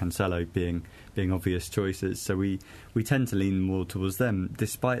and Cancelo being obvious choices. So we tend to lean more towards them,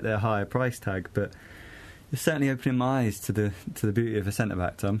 despite their higher price tag. But you're certainly opening my eyes to the beauty of a centre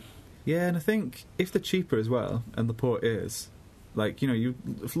back, Tom. Yeah, and I think if they're cheaper as well, and Laporte is.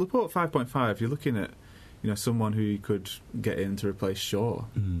 If Laporte 5.5, you're looking at, someone who you could get in to replace Shaw,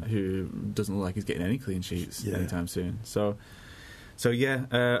 who doesn't look like he's getting any clean sheets anytime soon. So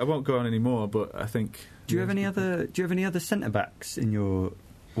I won't go on anymore. But I think. Do you have any other centre backs in your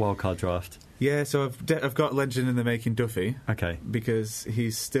wildcard draft? Yeah, so I've got legend in the making Duffy. Okay, because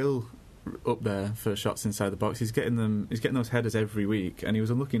he's still up there for shots inside the box. He's getting those headers every week, and he was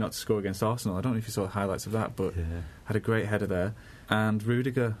unlucky not to score against Arsenal. I don't know if you saw the highlights of that, but had a great header there. And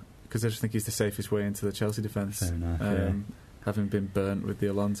Rudiger, because I just think he's the safest way into the Chelsea defence. Fair enough, having been burnt with the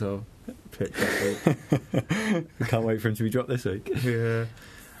Alonso pick that week. Can't wait for him to be dropped this week. Yeah.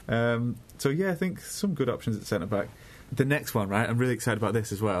 I think some good options at centre back. The next one, right? I'm really excited about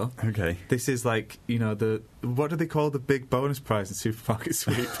this as well. Okay. This is what do they call the big bonus prize in Supermarket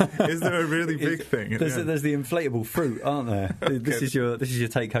Sweep? Is there a really big thing? There's the inflatable fruit, aren't there? Okay. This is your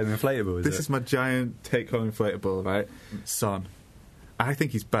take-home inflatable. This is my giant take-home inflatable, right? Son. I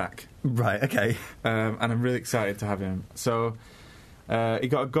think he's back. Right. Okay. And I'm really excited to have him. So he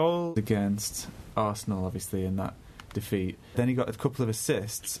got a goal against Arsenal, obviously, in that defeat. Then he got a couple of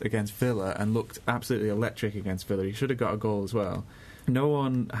assists against Villa and looked absolutely electric against Villa. He should have got a goal as well. No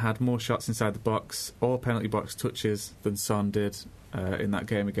one had more shots inside the box or penalty box touches than Son did in that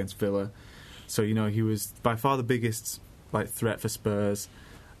game against Villa. So he was by far the biggest threat for Spurs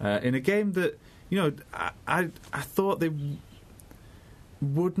in a game that I thought they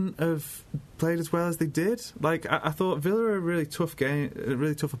wouldn't have played as well as they did. I thought Villa are a really tough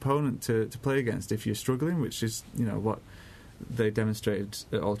opponent to play against if you're struggling, which is what they demonstrated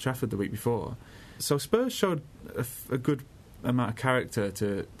at Old Trafford the week before. So Spurs showed a good amount of character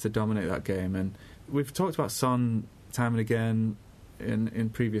to dominate that game, and we've talked about Son time and again in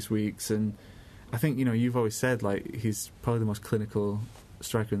previous weeks, and I think you've always said he's probably the most clinical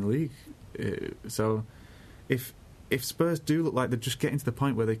striker in the league. So if Spurs do look like they're just getting to the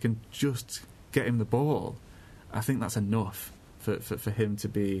point where they can just get him the ball, I think that's enough for him to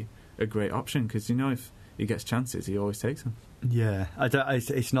be a great option, because if he gets chances, he always takes them. Yeah,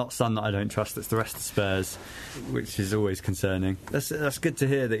 it's not Son that I don't trust, it's the rest of Spurs, which is always concerning. That's good to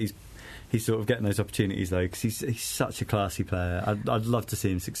hear that he's sort of getting those opportunities, though, because he's such a classy player. I'd love to see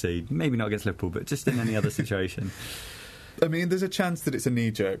him succeed. Maybe not against Liverpool, but just in any other situation. I mean, there's a chance that it's a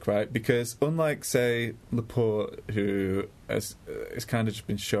knee-jerk, right? Because unlike, say, Laporte, who has kind of just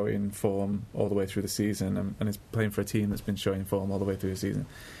been showing form all the way through the season and is playing for a team that's been showing form all the way through the season,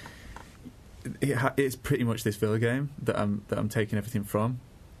 it's pretty much this Villa game that I'm taking everything from.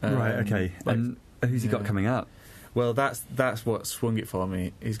 Right, okay. And who's he got coming up? Well, that's what swung it for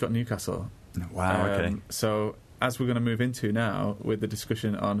me. He's got Newcastle. Wow, okay. So, as we're going to move into now with the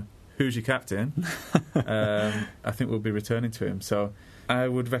discussion on who's your captain, I think we'll be returning to him. So, I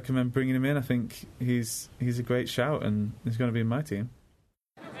would recommend bringing him in. I think he's a great shout, and he's going to be in my team.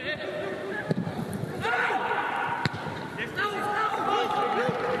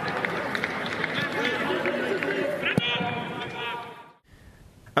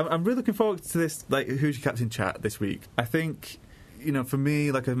 I'm really looking forward to this, like, who's your captain chat this week. I think, for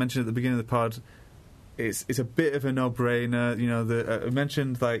me, like I mentioned at the beginning of the pod, it's a bit of a no-brainer. I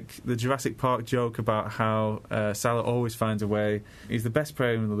mentioned, like, the Jurassic Park joke about how Salah always finds a way. He's the best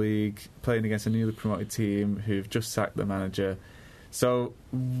player in the league, playing against a newly promoted team who've just sacked the manager. So,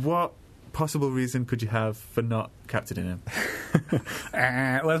 what possible reason could you have for not captaining him?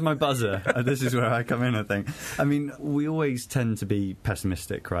 Where's my buzzer? This is where I come in, I think. I mean, we always tend to be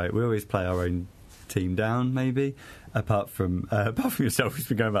pessimistic, right? We always play our own team down, maybe, apart from yourself, who's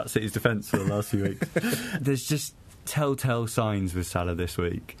been going about City's defence for the last few weeks. There's just telltale signs with Salah this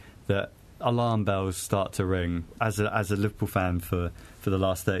week that alarm bells start to ring as a Liverpool fan for the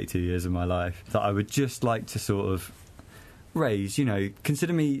last 32 years of my life, that I would just like to sort of raise,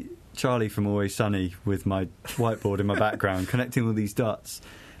 consider me Charlie from Always Sunny with my whiteboard in my background, connecting all these dots,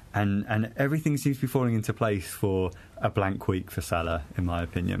 and everything seems to be falling into place for a blank week for Salah, in my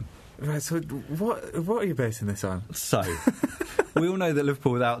opinion. Right, so what are you basing this on? So, we all know that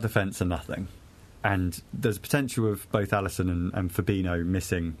Liverpool without defence are nothing, and there's potential of both Alisson and Fabinho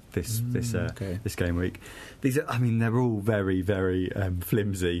missing this game week. These are, they're all very, very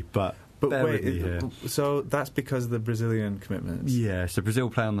flimsy, but wait, so that's because of the Brazilian commitments? Yeah, so Brazil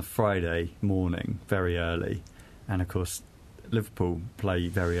play on the Friday morning, very early, and of course Liverpool play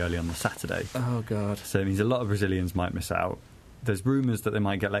very early on the Saturday. Oh, God. So it means a lot of Brazilians might miss out. There's rumours that they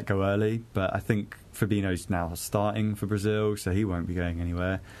might get let go early, but I think Fabinho's now starting for Brazil, so he won't be going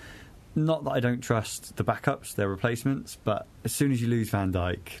anywhere. Not that I don't trust the backups, their replacements, but as soon as you lose Van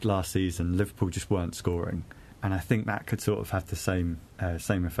Dijk last season, Liverpool just weren't scoring. And I think that could sort of have the same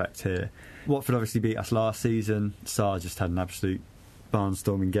effect here. Watford obviously beat us last season. Sarr just had an absolute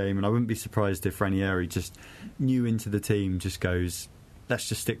barnstorming game, and I wouldn't be surprised if Ranieri, just new into the team, just goes, let's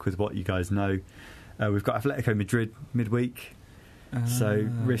just stick with what you guys know. We've got Atletico Madrid midweek, so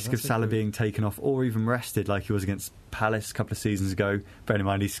risk of Salah being taken off or even rested like he was against Palace a couple of seasons ago. Bearing in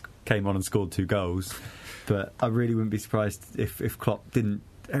mind he came on and scored 2 goals. But I really wouldn't be surprised if Klopp didn't.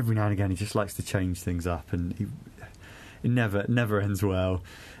 Every now and again, he just likes to change things up, and it never ends well.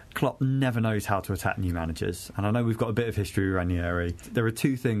 Klopp never knows how to attack new managers, and I know we've got a bit of history with Ranieri. There are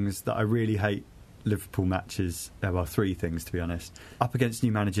 2 things that I really hate Liverpool matches. Well, 3 things, to be honest. Up against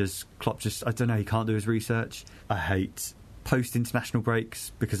new managers, Klopp just, I don't know, he can't do his research. I hate post-international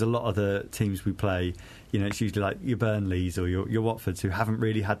breaks, because a lot of the teams we play, it's usually like your Burnleys or your Watfords, who haven't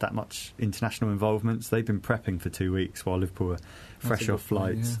really had that much international involvement. So they've been prepping for 2 weeks while Liverpool are fresh off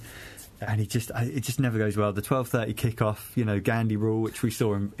flights. Yeah. And it just never goes well. The 12:30 kickoff, Gandhi rule, which we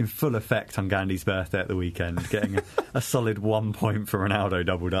saw in full effect on Gandhi's birthday at the weekend, getting a solid 1 point for Ronaldo,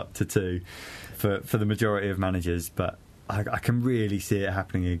 doubled up to 2 for the majority of managers. But I can really see it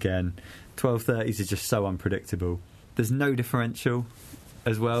happening again. 12:30s are just so unpredictable. There's no differential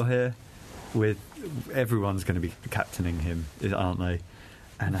as well here. With everyone's going to be captaining him, aren't they?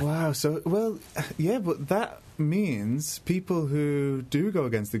 And but that means people who do go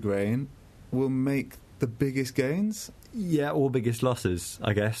against the grain will make the biggest gains. Yeah, or biggest losses,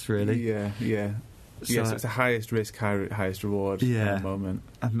 I guess, really. Yeah. So it's the highest risk, highest reward at the moment.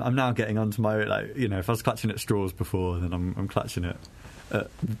 I'm now getting onto my, if I was clutching at straws before, then I'm clutching at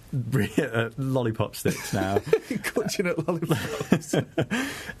lollipop sticks now. Clutching at lollipops.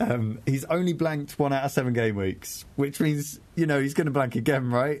 He's only blanked 1 out of 7 game weeks, which means he's going to blank again,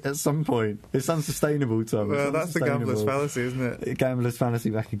 right? At some point, it's unsustainable, Tom. Well, that's the gambler's fallacy, isn't it? Gambler's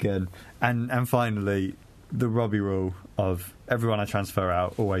fallacy back again. And finally, the Robbie rule of everyone I transfer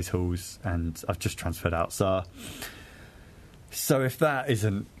out always hauls, and I've just transferred out Sarr. So if that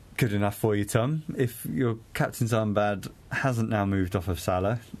isn't good enough for you, Tom, if your captain's armband hasn't now moved off of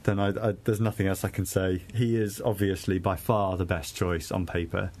Salah, then there's nothing else I can say. He is obviously by far the best choice on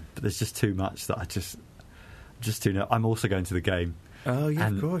paper, but there's just too much that I'm also going to the game. Oh, yeah,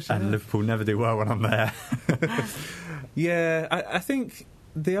 of course. Yeah. And Liverpool never do well when I'm there. Yeah, I think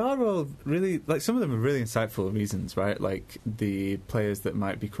they are all really, some of them are really insightful reasons, right? Like the players that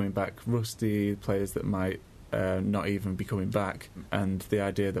might be coming back rusty, players that might not even be coming back, and the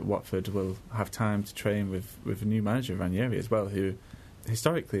idea that Watford will have time to train with a new manager, Ranieri, as well, who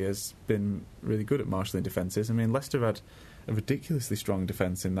historically has been really good at marshalling defences. I mean, Leicester had a ridiculously strong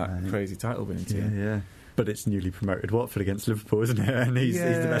defence in that crazy title winning team. Yeah. But it's newly promoted Watford against Liverpool, isn't it? And he's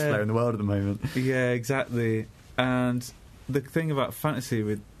the best player in the world at the moment. Yeah, exactly. And the thing about fantasy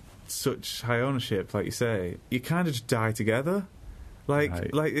with such high ownership, like you say, you kind of just die together. Like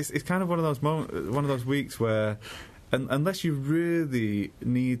it's kind of one of those weeks where, unless you really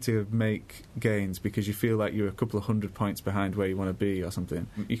need to make gains because you feel like you're a couple of 100 points behind where you want to be or something,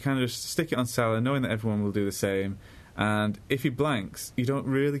 you kind of just stick it on Salah, knowing that everyone will do the same. And if he blanks, you don't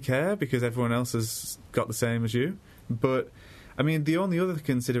really care because everyone else has got the same as you. But, I mean, the only other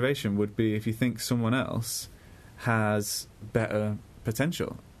consideration would be if you think someone else has better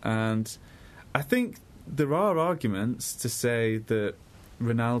potential. And I think there are arguments to say that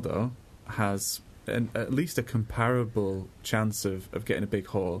Ronaldo has at least a comparable chance of getting a big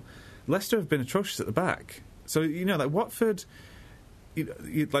haul. Leicester have been atrocious at the back. So, like Watford,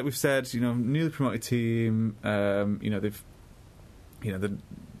 like we've said, newly promoted team, they've,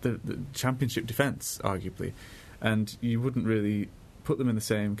 the championship defence, arguably. And you wouldn't really put them in the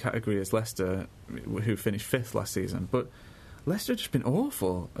same category as Leicester, who finished 5th last season. But Leicester have just been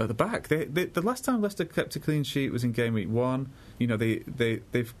awful at the back. The last time Leicester kept a clean sheet was in game week 1.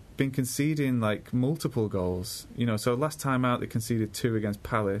 They've been conceding like multiple goals. So last time out they conceded 2 against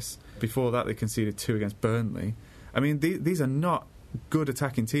Palace. Before that they conceded 2 against Burnley. I mean, these are not good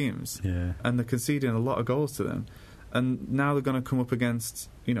attacking teams, and they're conceding a lot of goals to them. And now they're going to come up against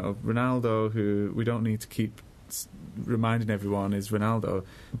Ronaldo, who we don't need to keep reminding everyone is Ronaldo,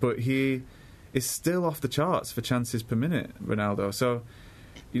 but he is still off the charts for chances per minute, Ronaldo. So,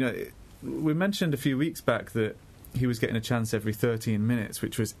 we mentioned a few weeks back that he was getting a chance every 13 minutes,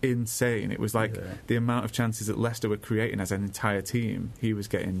 which was insane. It was like the amount of chances that Leicester were creating as an entire team, he was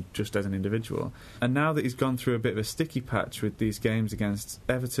getting just as an individual. And now that he's gone through a bit of a sticky patch with these games against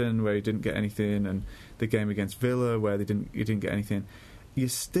Everton, where he didn't get anything, and the game against Villa, where he didn't get anything, you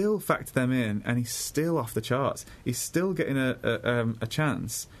still factor them in, and he's still off the charts. He's still getting a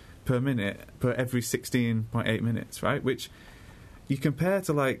chance per minute per every 16.8 minutes, right? Which you compare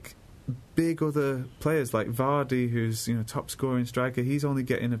to like big other players like Vardy, who's top scoring striker. He's only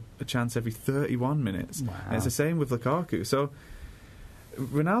getting a chance every 31 minutes. Wow. And it's the same with Lukaku. So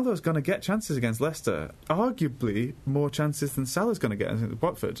Ronaldo's going to get chances against Leicester, arguably more chances than Salah's going to get against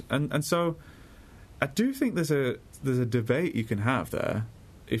Watford. And so I do think there's a debate you can have there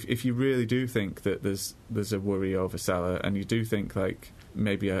if you really do think that there's a worry over Salah, and you do think like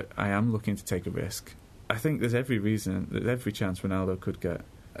maybe I am looking to take a risk. I think there's every chance Ronaldo could get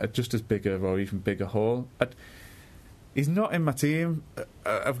a just as bigger or even bigger haul. He's not in my team,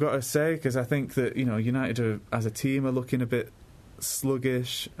 I've got to say, because I think that United as a team are looking a bit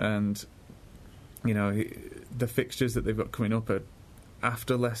sluggish, and the fixtures that they've got coming up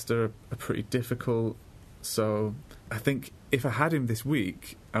after Leicester are pretty difficult. So I think if I had him this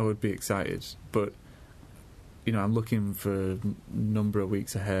week, I would be excited. But I'm looking for a number of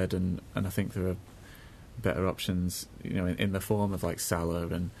weeks ahead, and I think there are better options, in the form of like Salah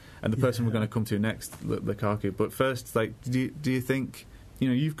and the person we're going to come to next, Lukaku. But first, like, do you think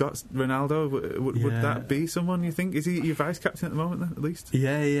you've got Ronaldo? Would that be someone you think? Is he your vice captain at the moment, then, at least?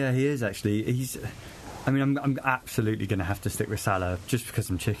 Yeah, he is actually. I'm absolutely going to have to stick with Salah just because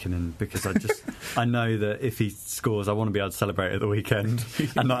I'm chicken, and because I know that if he scores, I want to be able to celebrate at the weekend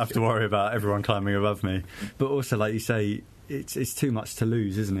and not have to worry about everyone climbing above me. But also, like you say, it's too much to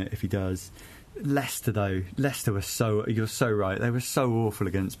lose, isn't it, if he does? Leicester, though, you're so right. They were so awful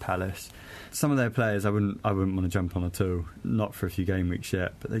against Palace. Some of their players I wouldn't want to jump on at all, not for a few game weeks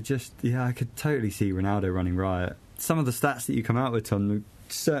yet. But I could totally see Ronaldo running riot. Some of the stats that you come out with, Tom,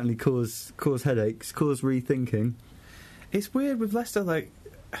 certainly cause headaches, cause rethinking. It's weird with Leicester, like,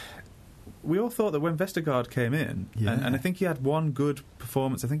 we all thought that when Vestergaard came in, and I think he had one good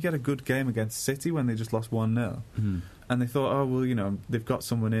performance. I think he had a good game against City when they just lost 1-0. And they thought, oh, well, they've got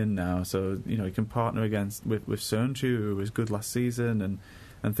someone in now, so, he can partner with Sönchu, who was good last season,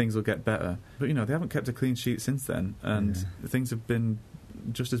 and things will get better. But, they haven't kept a clean sheet since then, and things have been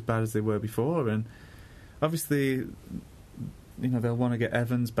just as bad as they were before. And obviously, they'll want to get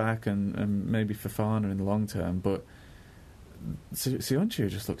Evans back and maybe Fofana in the long term, but Sönchu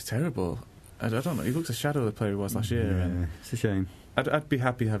just looks terrible. I don't know, he looks a shadow of the player he was last year. And it's a shame. I'd be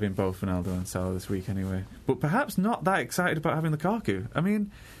happy having both Ronaldo and Salah this week anyway. But perhaps not that excited about having Lukaku. I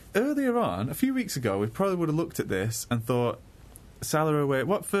mean, earlier on, a few weeks ago, we probably would have looked at this and thought, Salah away at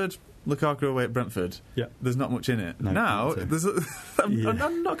Watford, Lukaku away at Brentford. Yeah. There's not much in it. No, now,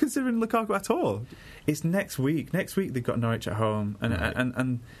 I'm not considering Lukaku at all. It's next week. Next week they've got Norwich at home,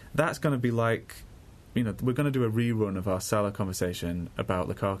 and that's going to be like, we're going to do a rerun of our Salah conversation about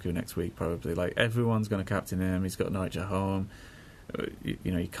Lukaku next week, probably. Like, everyone's going to captain him. He's got Norwich at home.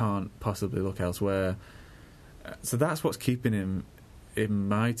 You can't possibly look elsewhere. So that's what's keeping him in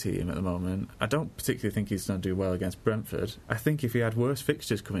my team at the moment. I don't particularly think he's going to do well against Brentford. I think if he had worse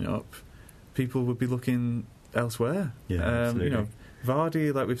fixtures coming up, people would be looking elsewhere. Yeah, absolutely.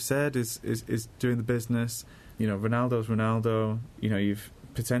 Vardy, like we've said, is doing the business. Ronaldo's Ronaldo. You've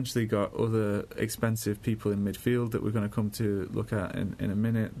potentially got other expensive people in midfield that we're going to come to look at in a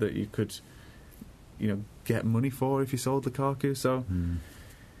minute that you could, get money for if you sold Lukaku. So,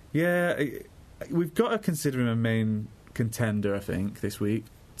 yeah, we've got to consider him a main contender, I think, this week,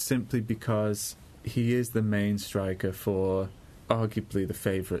 simply because he is the main striker for arguably the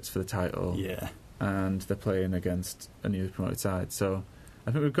favourites for the title. Yeah. And they're playing against a newly promoted side. So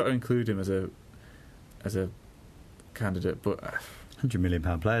I think we've got to include him as a candidate, but £100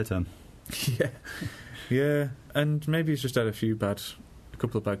 million player, Tom. Yeah, and maybe he's just had a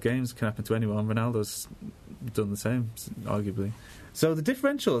couple of bad games. Can happen to anyone. Ronaldo's done the same, arguably. So the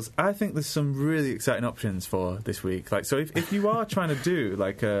differentials, I think there's some really exciting options for this week. Like, so if you are trying to do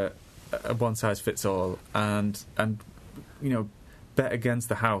like a one size fits all and bet against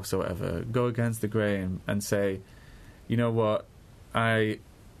the house or whatever, go against the grain and say, you know what, I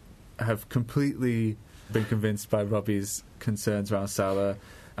have completely been convinced by Robbie's concerns around Salah.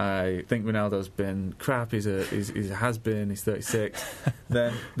 I think Ronaldo's been crap. He's a has-been. He's 36.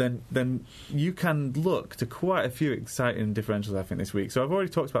 then you can look to quite a few exciting differentials, I think, this week. So I've already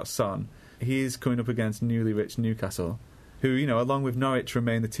talked about Son. He's coming up against newly rich Newcastle, who, along with Norwich,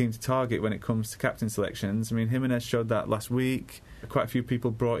 remain the team to target when it comes to captain selections. I mean, Jimenez showed that last week. Quite a few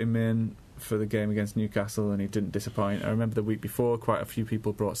people brought him in for the game against Newcastle, and he didn't disappoint. I remember the week before, quite a few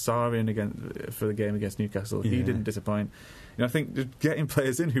people brought Sarri in again for the game against Newcastle. He didn't disappoint. I think getting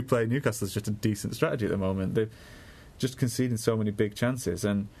players in who play Newcastle is just a decent strategy at the moment. They're just conceding so many big chances,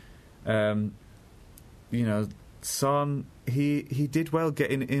 and Son, he did well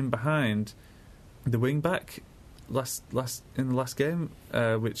getting in behind the wing back in the last game,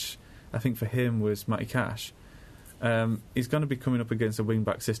 which I think for him was Matty Cash. He's going to be coming up against a wing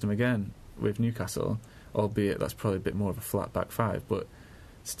back system again with Newcastle, albeit that's probably a bit more of a flat back five, but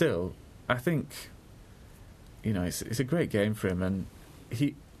still, I think it's a great game for him, and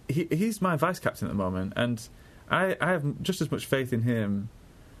he's my vice captain at the moment, and I have just as much faith in him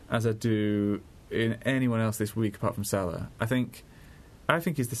as I do in anyone else this week apart from Salah. I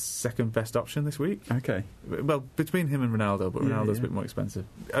think he's the second best option this week. Okay. Well, between him and Ronaldo, but Ronaldo's a bit more expensive.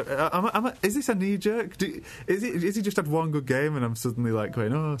 Is this a knee jerk? Is he just had one good game and I'm suddenly like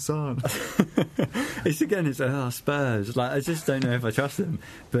going, oh, Son? It's Spurs. Like, I just don't know if I trust them.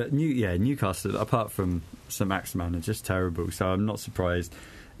 But Newcastle, apart from St Maximin, are just terrible. So I'm not surprised.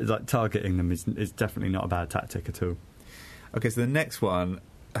 Like, targeting them is definitely not a bad tactic at all. Okay, so the next one,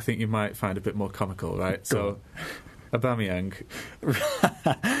 I think you might find a bit more comical, right? So, Aubameyang.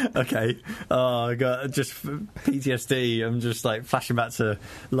 Okay. Oh, I got just PTSD. I'm just like flashing back to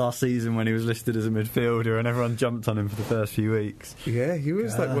last season when he was listed as a midfielder and everyone jumped on him for the first few weeks. Yeah, he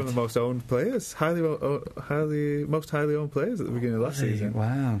was like one of the most owned players, most highly owned players at the beginning of last season.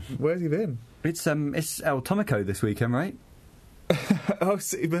 Wow. Where's he been? It's El Tomico this weekend, right? Oh,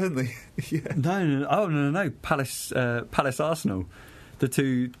 City Burnley. Yeah. No. Palace Arsenal. The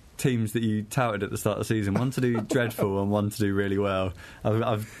two teams that you touted at the start of the season, one to do dreadful and one to do really well.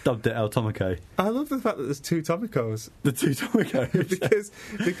 I've dubbed it El Tomico. I love the fact that there's two Tomicos. The two Tomicos.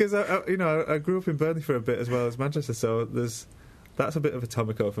 because I grew up in Burnley for a bit as well as Manchester, so that's a bit of a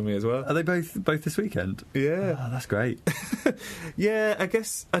Tomico for me as well. Are they both this weekend? Yeah. Oh, that's great. Yeah, I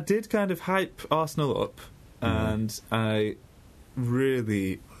guess I did kind of hype Arsenal up, and I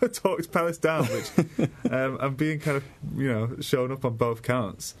really talked Palace down, which I'm being kind of shown up on both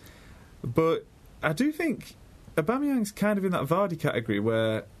counts. But I do think Aubameyang's kind of in that Vardy category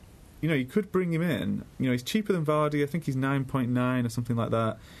where you could bring him in. He's cheaper than Vardy. I think he's 9.9 or something like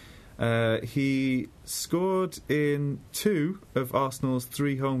that. He scored in 2 of Arsenal's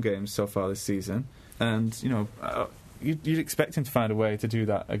 3 home games so far this season, and you'd expect him to find a way to do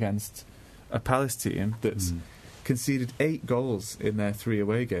that against a Palace team that's conceded 8 goals in their 3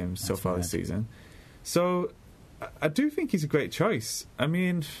 away games so far this season. So I do think he's a great choice. I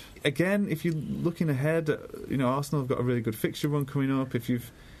mean, again, if you're looking ahead, Arsenal have got a really good fixture run coming up. If you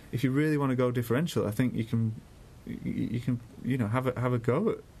really want to go differential, I think you can have a go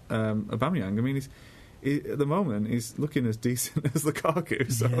at Aubameyang. I mean, at the moment he's looking as decent as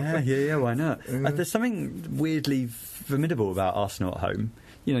Lukaku. So. Yeah. Why not? There's something weirdly formidable about Arsenal at home.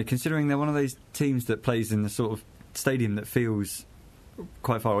 Considering they're one of those teams that plays in the sort of stadium that feels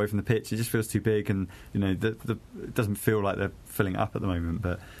quite far away from the pitch. It just feels too big, and it doesn't feel like they're filling it up at the moment.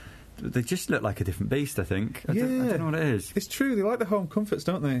 But they just look like a different beast, I think. I don't know what it is. It's true. They like the home comforts,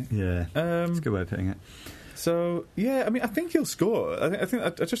 don't they? Yeah. That's a good way of putting it. So yeah, I mean, I think he'll score.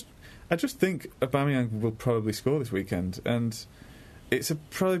 I just think Aubameyang will probably score this weekend, and it's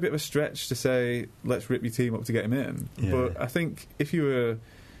probably a bit of a stretch to say let's rip your team up to get him in. Yeah. But I think if you were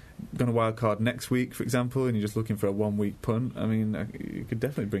going to wildcard next week, for example, and you're just looking for a 1 week punt, I mean, you could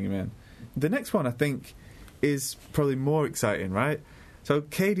definitely bring him in. The next one, I think, is probably more exciting, right? So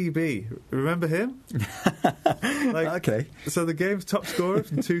KDB, remember him? Okay. So the game's top scorer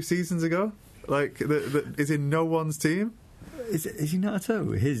from 2 seasons ago, is in no one's team. Is he not at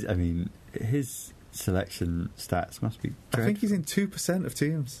all? His selection stats must be dreadful. I think he's in 2% of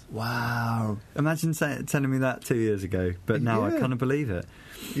teams. Wow. Imagine telling me that 2 years ago, but now I kind of believe it.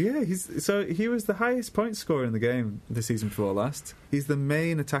 Yeah, he was the highest point scorer in the game the season before last. He's the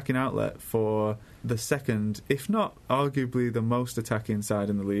main attacking outlet for the second, if not arguably the most attacking side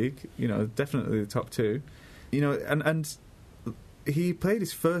in the league. Definitely the top 2. And he played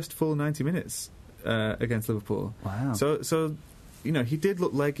his first full 90 minutes against Liverpool. Wow. So he did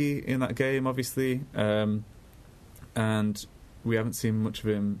look leggy in that game, obviously, and we haven't seen much of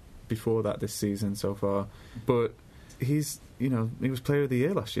him before that this season so far. But he was Player of the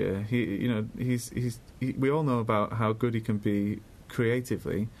Year last year. We all know about how good he can be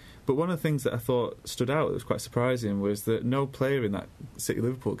creatively. But one of the things that I thought stood out that was quite surprising was that no player in that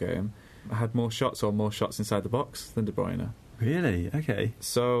City-Liverpool game had more shots inside the box than De Bruyne. Really? Okay.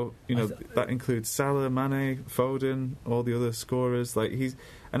 So, that includes Salah, Mane, Foden, all the other scorers. And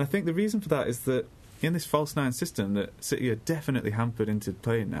I think the reason for that is that in this false 9 system that City are definitely hampered into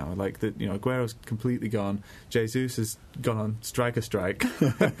playing now. Aguero's completely gone. Jesus has gone on striker strike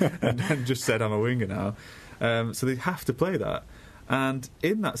and just said, I'm a winger now. So they have to play that. And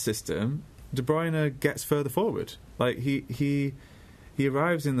in that system, De Bruyne gets further forward. He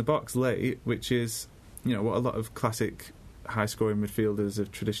arrives in the box late, which is, what a lot of classic high-scoring midfielders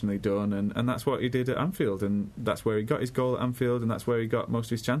have traditionally done, and that's what he did at Anfield, and that's where he got his goal at Anfield, and that's where he got most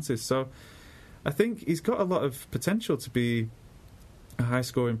of his chances. So I think he's got a lot of potential to be a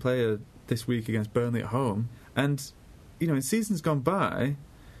high-scoring player this week against Burnley at home. And, in seasons gone by,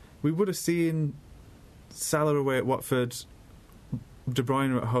 we would have seen Salah away at Watford, De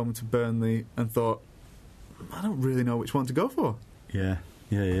Bruyne at home to Burnley, and thought, I don't really know which one to go for. Yeah.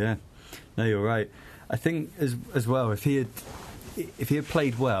 No, you're right. I think as well, if he had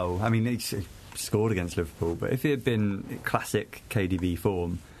played well, I mean, he scored against Liverpool, but if he had been classic KDB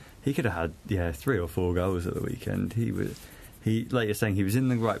form, he could have had 3 or 4 goals at the weekend. He like you're saying, he was in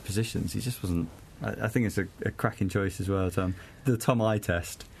the right positions. He just wasn't. I think it's a cracking choice as well, Tom. The Tom I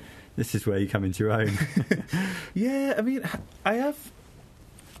test. This is where you come into your own. Yeah, I mean, I have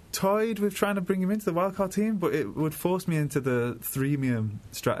toyed with trying to bring him into the wildcard team, but it would force me into the threemium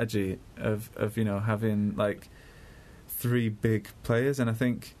strategy of having 3 big players, and I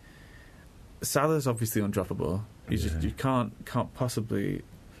think Salah's obviously undroppable. You can't possibly.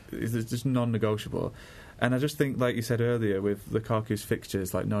 It's just non-negotiable. And I just think, like you said earlier, with Lukaku's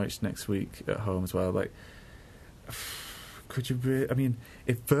fixtures, like Norwich next week at home as well, could you really... I mean,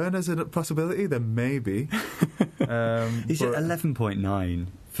 if Werner's a possibility, then maybe. He's at 11.9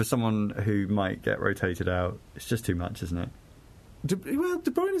 for someone who might get rotated out. It's just too much, isn't it? De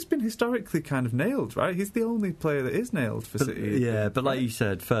Bruyne's been historically kind of nailed, right? He's the only player that is nailed for City. Yeah, but like you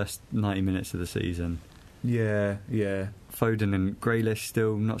said, first 90 minutes of the season. Yeah. Foden and Grealish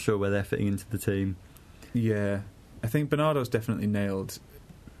still not sure where they're fitting into the team. Yeah. I think Bernardo's definitely nailed,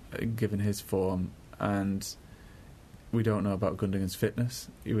 given his form, and we don't know about Gundogan's fitness.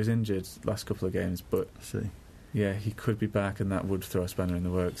 He was injured last couple of games, but yeah, he could be back, and that would throw a spanner in the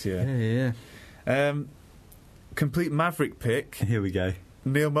works. Yeah. Complete maverick pick. Here we go.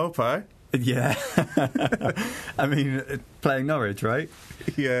 Neil Maupay. Yeah. I mean, playing Norwich, right?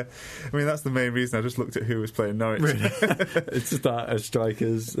 Yeah. I mean, that's the main reason. I just looked at who was playing Norwich. Really? It's starter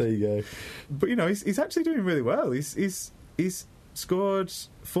strikers. There you go. But, he's actually doing really well. He's scored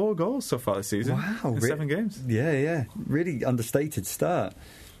 4 goals so far this season. Wow. In 7 games. Yeah. Really understated start.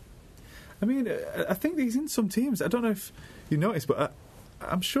 I mean, I think he's in some teams. I don't know if you noticed, but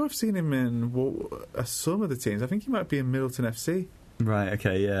I'm sure I've seen him in some of the teams. I think he might be in Middleton FC. Right.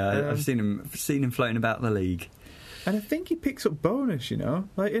 Okay. Yeah. I've seen him floating about the league. And I think he picks up bonus.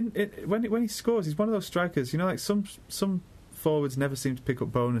 When he scores, he's one of those strikers. Some forwards never seem to pick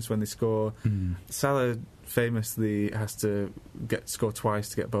up bonus when they score. Salah famously has to score twice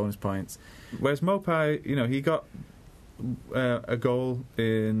to get bonus points, whereas Maupay, he got a goal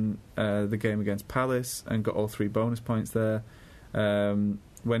in the game against Palace and got all 3 bonus points there.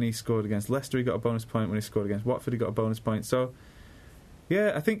 When he scored against Leicester, he got a bonus point. When he scored against Watford, he got a bonus point. So,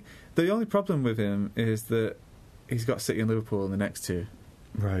 yeah, I think the only problem with him is that he's got City and Liverpool in the next 2.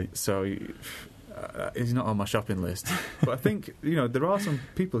 Right. So, he's not on my shopping list. But I think, there are some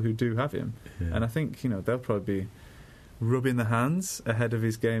people who do have him. Yeah. And I think, they'll probably be rubbing their hands ahead of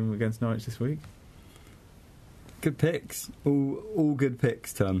his game against Norwich this week. Good picks. All good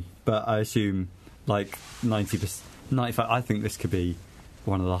picks, Tom. But I assume, 90%, 95%, I think this could be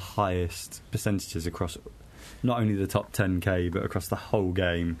one of the highest percentages across not only the top 10k, but across the whole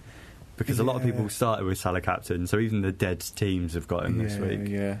game. Because a lot of people started with Salah captain, so even the dead teams have got him this week.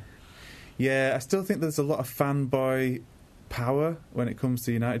 Yeah, I still think there's a lot of fanboy power when it comes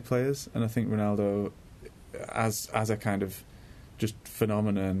to United players, and I think Ronaldo, as a kind of just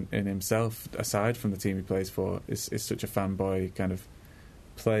phenomenon in himself, aside from the team he plays for, is such a fanboy kind of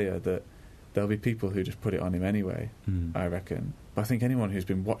player that there'll be people who just put it on him anyway, I reckon. But I think anyone who's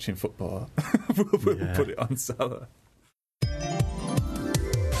been watching football will put it on Salah.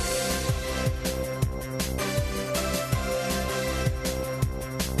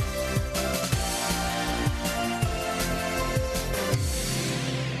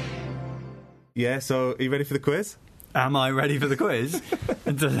 Yeah, so are you ready for the quiz? Am I ready for the quiz?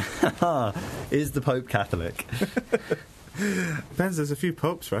 Is the Pope Catholic? Depends, there's a few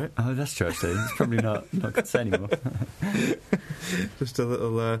popes, right? Oh, that's true, actually. It's probably not good to say anymore. Just a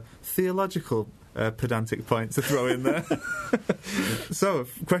little theological pedantic point to throw in there. So,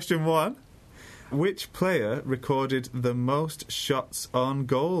 question 1. Which player recorded the most shots on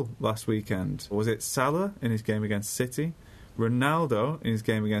goal last weekend? Was it Salah in his game against City, Ronaldo in his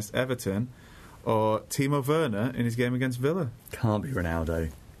game against Everton, or Timo Werner in his game against Villa? Can't be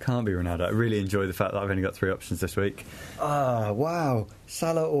Ronaldo. I really enjoy the fact that I've only got 3 options this week. Wow.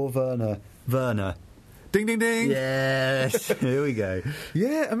 Salah or Werner? Werner. Ding, ding, ding! Yes! Here we go.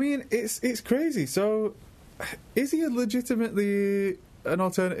 Yeah, I mean, it's crazy. So, is he legitimately an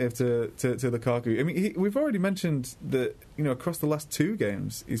alternative to Lukaku? I mean, we've already mentioned that, across the last 2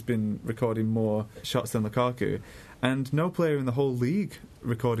 games, he's been recording more shots than Lukaku. And no player in the whole league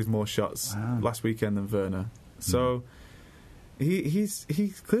recorded more shots last weekend than Werner. So he's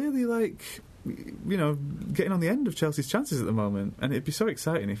clearly getting on the end of Chelsea's chances at the moment. And it'd be so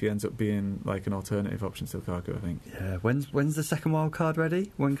exciting if he ends up being like an alternative option to Lukaku, I think. Yeah, when's the second wild card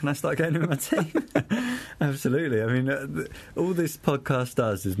ready? When can I start getting in my team? Absolutely. I mean, all this podcast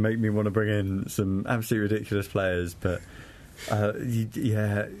does is make me want to bring in some absolutely ridiculous players, but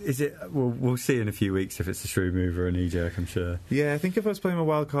is it? We'll see in a few weeks if it's a shrewd move or a knee jerk, I'm sure. Yeah, I think if I was playing a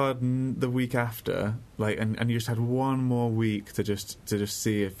wild card the week after, and you just had one more week to just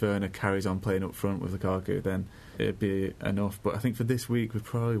see if Werner carries on playing up front with Lukaku, then it'd be enough. But I think for this week, we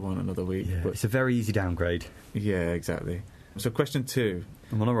probably want another week. Yeah, but it's a very easy downgrade. Yeah, exactly. So question 2.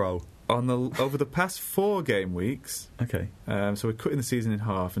 I'm on a roll. Over the past 4 game weeks. Okay. So we're cutting the season in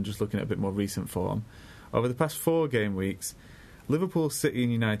half and just looking at a bit more recent form. Over the past 4 game weeks, Liverpool, City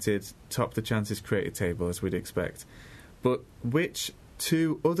and United top the chances created table, as we'd expect. But which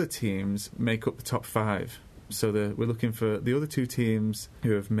 2 other teams make up the top 5? So we're looking for the other 2 teams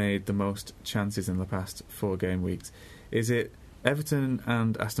who have made the most chances in the past 4 game weeks. Is it Everton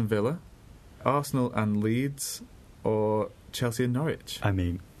and Aston Villa, Arsenal and Leeds, or Chelsea and Norwich? I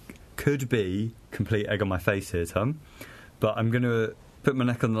mean, could be complete egg on my face here, Tom, but I'm going to put my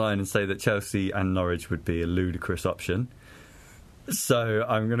neck on the line and say that Chelsea and Norwich would be a ludicrous option. So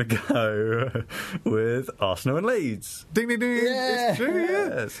I'm going to go with Arsenal and Leeds. Ding, ding, ding. Yeah. It's true,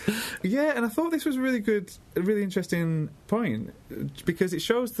 Yes. Yeah, and I thought this was a really interesting point, because it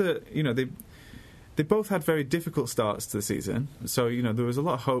shows that, they both had very difficult starts to the season. So, there was a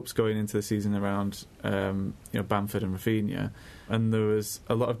lot of hopes going into the season around, Bamford and Rafinha. And there was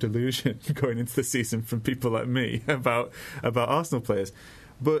a lot of delusion going into the season from people like me about Arsenal players.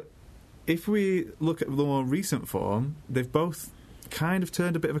 But if we look at the more recent form, they've both kind of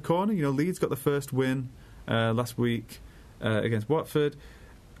turned a bit of a corner. Leeds got the first win last week against Watford.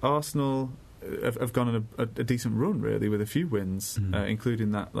 Arsenal have gone on a decent run, really, with a few wins,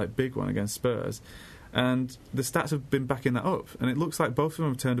 including that big one against Spurs. And the stats have been backing that up. And it looks like both of them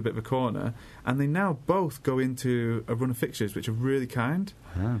have turned a bit of a corner. And they now both go into a run of fixtures which are really kind.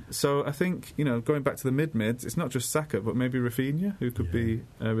 So I think, going back to the mid-mids, it's not just Saka, but maybe Rafinha, who could be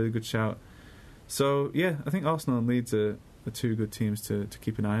a really good shout. So, yeah, I think Arsenal and Leeds are 2 good teams to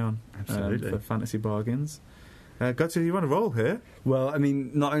keep an eye on for fantasy bargains. Gotcha, you want to roll here? Well, I mean,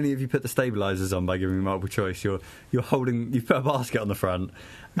 not only have you put the stabilisers on by giving me multiple choice, you've put a basket on the front,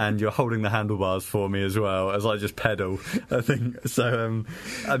 and you're holding the handlebars for me as well as I just pedal. I think so.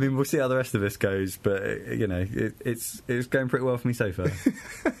 I mean, we'll see how the rest of this goes, but it's going pretty well for me so far.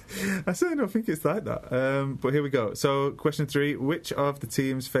 I certainly don't think it's like that. But here we go. So, question 3: which of the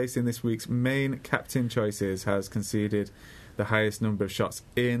teams facing this week's main captain choices has conceded the highest number of shots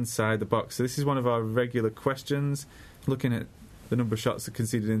inside the box. So this is one of our regular questions, looking at the number of shots that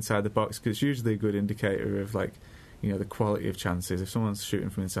conceded inside the box, because it's usually a good indicator of, like, you know, the quality of chances. If someone's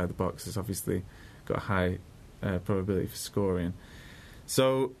shooting from inside the box, it's obviously got a high probability for scoring.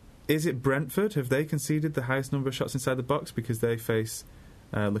 So is it Brentford? Have they conceded the highest number of shots inside the box because they face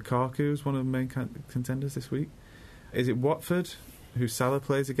Lukaku, who's one of the main contenders this week? Is it Watford, who Salah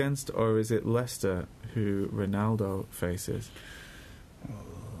plays against, or is it Leicester, who Ronaldo faces? Oh,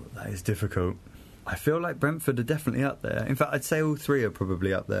 that is difficult. I feel like Brentford are definitely up there. In fact, I'd say all three are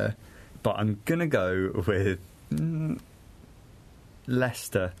probably up there. But I'm going to go with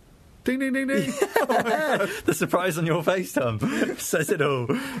Leicester. Ding, ding, ding, ding. Oh my God. The surprise on your face, Tom, says it all.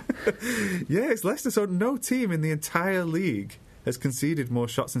 Yeah, it's Leicester. So no team in the entire league has conceded more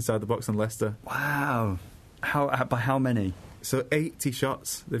shots inside the box than Leicester. Wow. By how many? So 80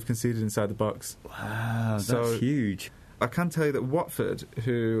 shots they've conceded inside the box. Wow, that's huge. I can tell you that Watford,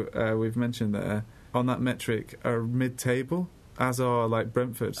 who we've mentioned there, on that metric are mid-table, as are like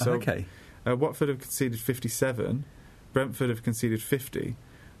Brentford. So okay. Watford have conceded 57, Brentford have conceded 50,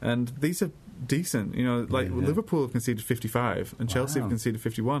 and these are decent. You know, like Liverpool have conceded 55 and Chelsea have conceded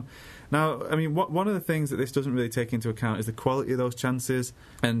 51. Now, I mean, one of the things that this doesn't really take into account is the quality of those chances.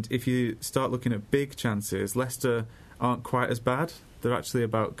 And if you start looking at big chances, Leicester aren't quite as bad. They're actually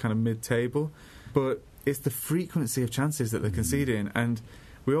about kind of mid-table. But it's the frequency of chances that they're conceding. And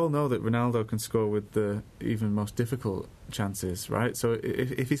we all know that Ronaldo can score with the even most difficult chances, right? So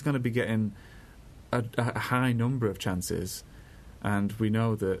if he's going to be getting a high number of chances, and we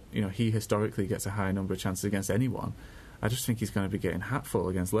know that, you know, he historically gets a high number of chances against anyone, I just think he's going to be getting hatful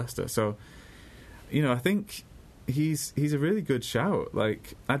against Leicester. So, you know, I think he's a really good shout.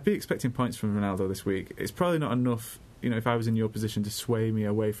 Like, I'd be expecting points from Ronaldo this week. It's probably not enough, you know, if I was in your position, to sway me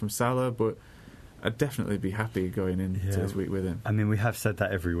away from Salah, but I'd definitely be happy going into this week with him. I mean, we have said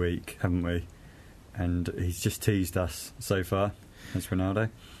that every week, haven't we? And he's just teased us so far, as Ronaldo.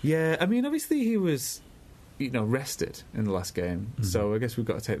 Yeah, I mean, obviously he was, you know, rested in the last game, so I guess we've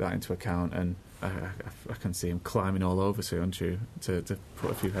got to take that into account, and I can see him climbing all over Söyüncü to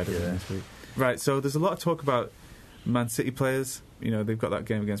put a few headers in this week. Right, so there's a lot of talk about Man City players. You know, they've got that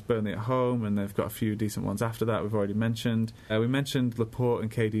game against Burnley at home, and they've got a few decent ones after that we've already mentioned. We mentioned Laporte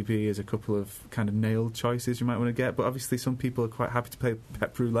and KDB as a couple of kind of nailed choices you might want to get, but obviously some people are quite happy to play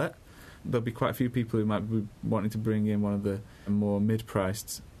Pep Roulette. There'll be quite a few people who might be wanting to bring in one of the more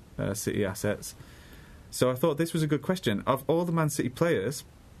mid-priced City assets. So I thought this was a good question. Of all the Man City players,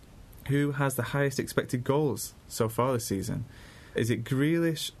 who has the highest expected goals so far this season? Is it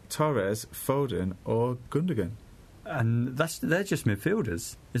Grealish, Torres, Foden, or Gundogan? And they're just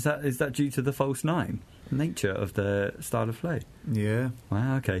midfielders. Is that due to the false nine nature of their style of play? Yeah.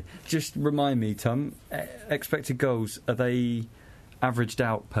 Wow, okay. Just remind me, Tom, expected goals, are they averaged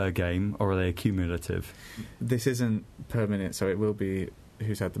out per game, or are they cumulative? This isn't per minute, so it will be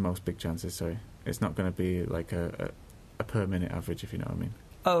who's had the most big chances, sorry. It's not going to be like a per minute average, if you know what I mean.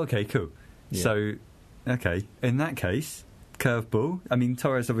 Oh, okay, cool. Yeah. So, okay, in that case, curveball. I mean,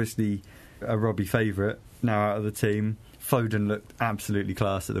 Torres obviously a Robbie favourite now out of the team. Foden looked absolutely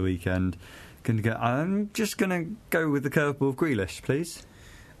class at the weekend. I'm just going to go with the curveball of Grealish, please.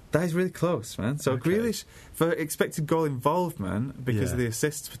 That is really close, man. So okay. Grealish, for expected goal involvement, because of the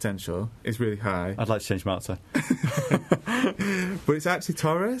assists potential, is really high. I'd like to change my answer. But it's actually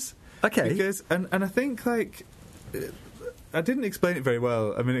Torres. Okay. Because, and I think, like, I didn't explain it very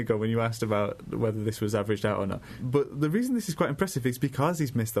well a minute ago when you asked about whether this was averaged out or not. But the reason this is quite impressive is because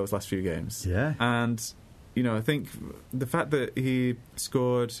he's missed those last few games. Yeah. And, you know, I think the fact that he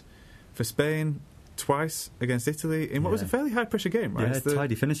scored for Spain twice against Italy in what was a fairly high pressure game, right? Yeah,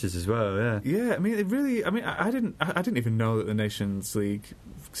 tidy finishes as well. Yeah, I mean, it really. I mean, I didn't even know that the Nations League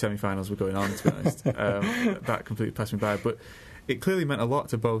semi-finals were going on. To be honest, that completely passed me by. But it clearly meant a lot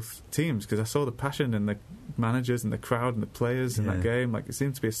to both teams, because I saw the passion in the managers and the crowd and the players in that game. Like, it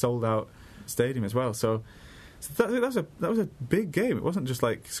seemed to be a sold-out stadium as well. So that was a big game. It wasn't just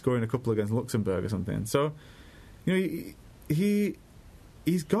like scoring a couple against Luxembourg or something. So, you know,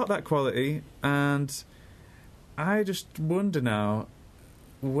 he's got that quality, and I just wonder now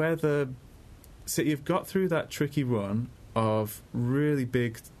whether City have got through that tricky run of really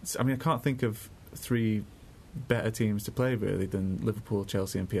big. I mean, I can't think of three better teams to play really than Liverpool,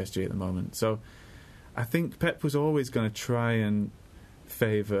 Chelsea and PSG at the moment. So I think Pep was always going to try and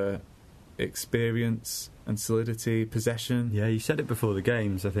favour experience and solidity, possession. Yeah, you said it before the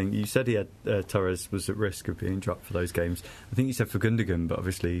games. I think you said he had Torres was at risk of being dropped for those games. I think you said for Gundogan, but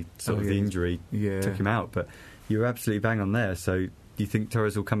obviously the injury took him out. But you were absolutely bang on there. So do you think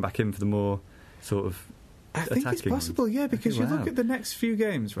Torres will come back in for the more sort of I think it's possible, yeah, because you look at the next few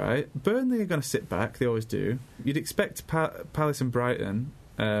games, right? Burnley are going to sit back, they always do. You'd expect Palace and Brighton,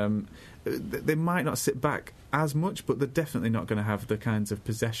 they might not sit back as much, but they're definitely not going to have the kinds of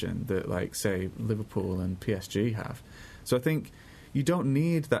possession that, like, say, Liverpool and PSG have. So I think you don't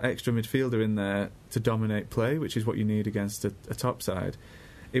need that extra midfielder in there to dominate play, which is what you need against a top side.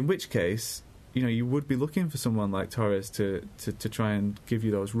 In which case, you would be looking for someone like Torres to try and give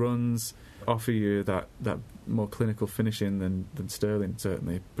you those runs, offer you that more clinical finishing than Sterling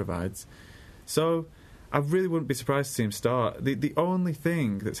certainly provides. So I really wouldn't be surprised to see him start. The only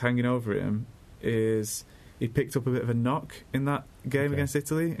thing that's hanging over him is he picked up a bit of a knock in that game against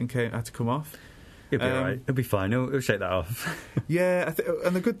Italy and had to come off. He'll be all right. He'll be fine. He'll shake that off. Yeah,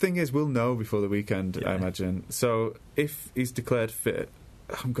 and the good thing is we'll know before the weekend, I imagine. So if he's declared fit,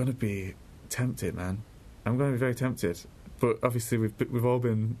 I'm going to be tempted, man. I'm going to be very tempted. But obviously we've all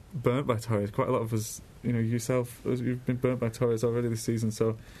been burnt by Torres. Quite a lot of us, yourself, you've been burnt by Torres already this season,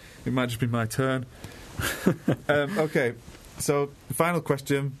 so it might just be my turn. Okay, so final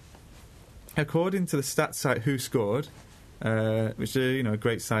question. According to the stats site Who Scored, which is a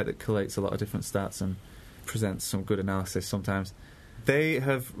great site that collates a lot of different stats and presents some good analysis sometimes, they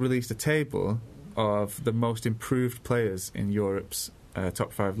have released a table of the most improved players in Europe's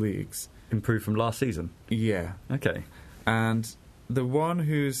top 5 leagues. Improved from last season? Yeah. Okay. And the one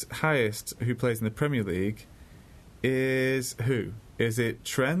who's highest, who plays in the Premier League, is who? Is it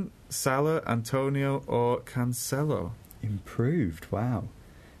Trent, Salah, Antonio, or Cancelo? Improved, wow.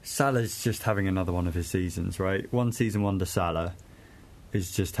 Salah's just having another one of his seasons, right? One season wonder Salah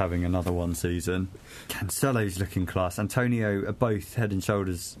is just having another one season. Cancelo's looking class. Antonio are both head and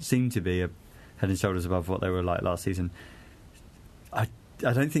shoulders, seem to be head and shoulders above what they were like last season.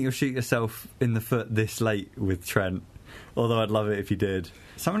 I don't think you'll shoot yourself in the foot this late with Trent, although I'd love it if you did.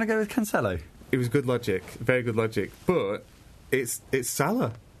 So I'm going to go with Cancelo. It was good logic, very good logic, but it's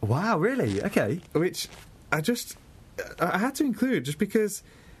Salah. Wow, really? Okay. Which I had to include just because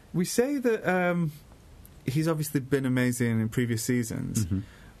we say that he's obviously been amazing in previous seasons,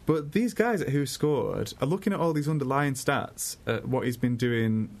 but these guys at Who Scored are looking at all these underlying stats, what he's been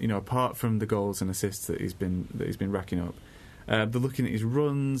doing, apart from the goals and assists that he's been racking up. They're looking at his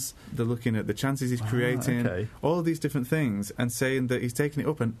runs, they're looking at the chances he's creating, all of these different things, and saying that he's taking it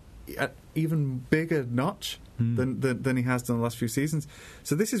up an even bigger notch than he has done the last few seasons.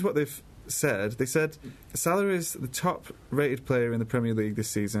 So this is what they've said. They said Salah is the top-rated player in the Premier League this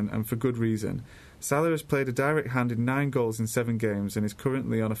season, and for good reason. Salah has played a direct hand in 9 goals in 7 games and is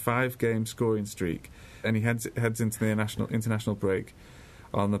currently on a 5-game scoring streak, and he heads into the international break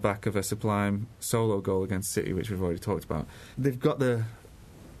on the back of a sublime solo goal against City, which we've already talked about. They've got the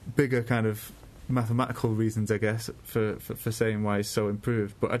bigger kind of mathematical reasons, I guess, for saying why he's so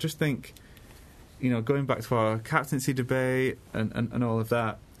improved. But I just think, going back to our captaincy debate and all of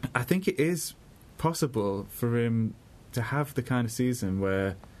that, I think it is possible for him to have the kind of season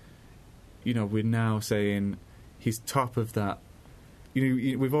where, we're now saying he's top of that.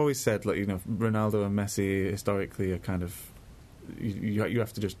 We've always said, like, Ronaldo and Messi historically are kind of, you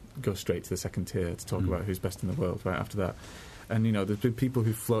have to just go straight to the second tier to talk about who's best in the world right after that. And there's been people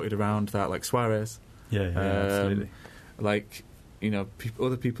who've floated around that, like Suarez, absolutely, like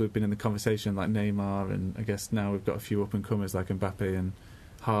other people who've been in the conversation, like Neymar, and I guess now we've got a few up and comers like Mbappe and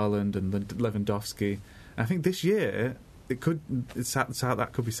Haaland and Lewandowski. I think this year that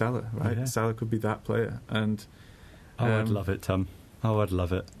could be Salah, right? Yeah. Salah could be that player, and I'd love it, Tom. I'd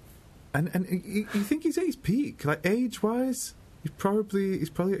love it. And you think he's at his peak, like age-wise? He's probably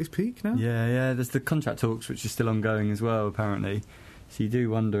at his peak now. Yeah. There's the contract talks, which are still ongoing as well, apparently. So you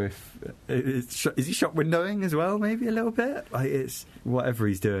do wonder if is he shop windowing as well? Maybe a little bit. Like, it's whatever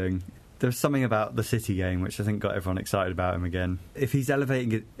he's doing. There's something about the City game which I think got everyone excited about him again. If he's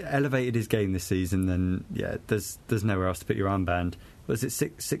elevated his game this season, then there's nowhere else to put your armband. Was it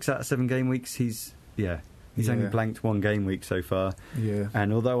 6 out of 7 game weeks? He's only blanked 1 game week so far. Yeah.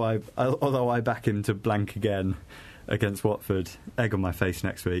 And although I back him to blank again against Watford, egg on my face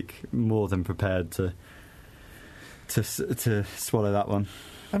next week, more than prepared to swallow that one.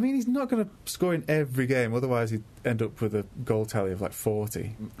 I mean, he's not going to score in every game, otherwise he'd end up with a goal tally of like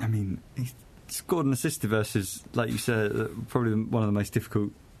 40. I mean, he scored an assist versus, like you said, probably one of the most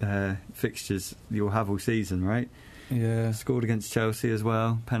difficult fixtures you'll have all season, right? Yeah. Scored against Chelsea as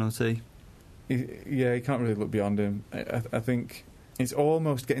well, penalty. He can't really look beyond him. I think it's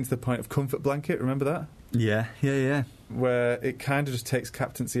almost getting to the point of comfort blanket, remember that? Yeah. Where it kind of just takes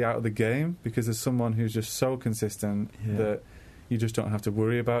captaincy out of the game because there's someone who's just so consistent that you just don't have to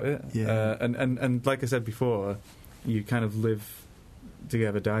worry about it. Yeah. And like I said before, you kind of live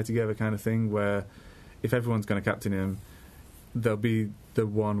together, die together kind of thing where if everyone's going to captain him, there'll be the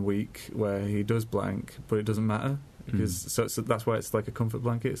 1 week where he does blank, but it doesn't matter because so that's why it's like a comfort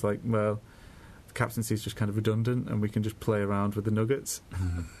blanket. It's like, well, the captaincy is just kind of redundant, and we can just play around with the nuggets.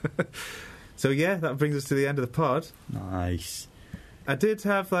 So yeah, that brings us to the end of the pod. Nice. I did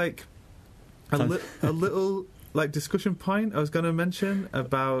have like a little like discussion point I was going to mention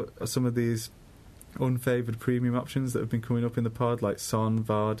about some of these unfavoured premium options that have been coming up in the pod, like Son,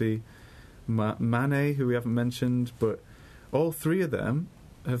 Vardy, Mane, who we haven't mentioned, but all three of them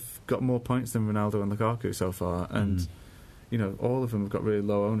have got more points than Ronaldo and Lukaku so far, and you know, all of them have got really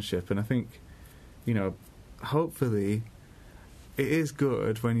low ownership. And I think, you know, hopefully it is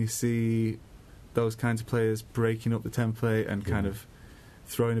good when you see those kinds of players breaking up the template and kind of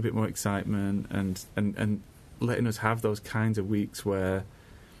throwing a bit more excitement and letting us have those kinds of weeks where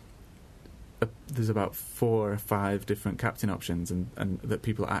there's about 4 or 5 different captain options and that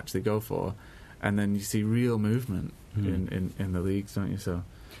people actually go for, and then you see real movement in the leagues, don't you? So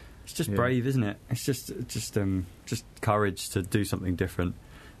it's just brave, isn't it? It's just courage to do something different,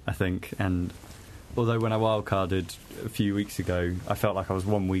 I think. And although when I wildcarded a few weeks ago, I felt like I was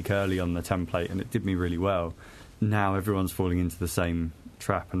 1 week early on the template and it did me really well. Now everyone's falling into the same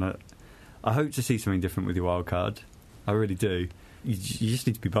trap, and I hope to see something different with your wildcard. I really do. You just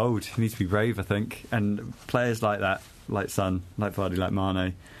need to be bold. You need to be brave, I think. And players like that, like Son, like Vardy, like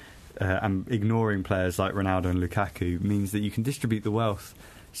Mane, and ignoring players like Ronaldo and Lukaku means that you can distribute the wealth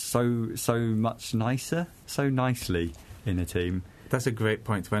so much nicer, so nicely in a team. That's a great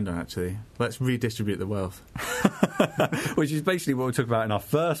point to end on, actually. Let's redistribute the wealth. Which is basically what we talked about in our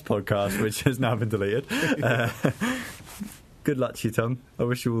first podcast, which has now been deleted. Good luck to you, Tom. I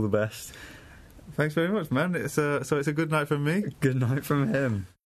wish you all the best. Thanks very much, man. So it's a good night from me. Good night from him.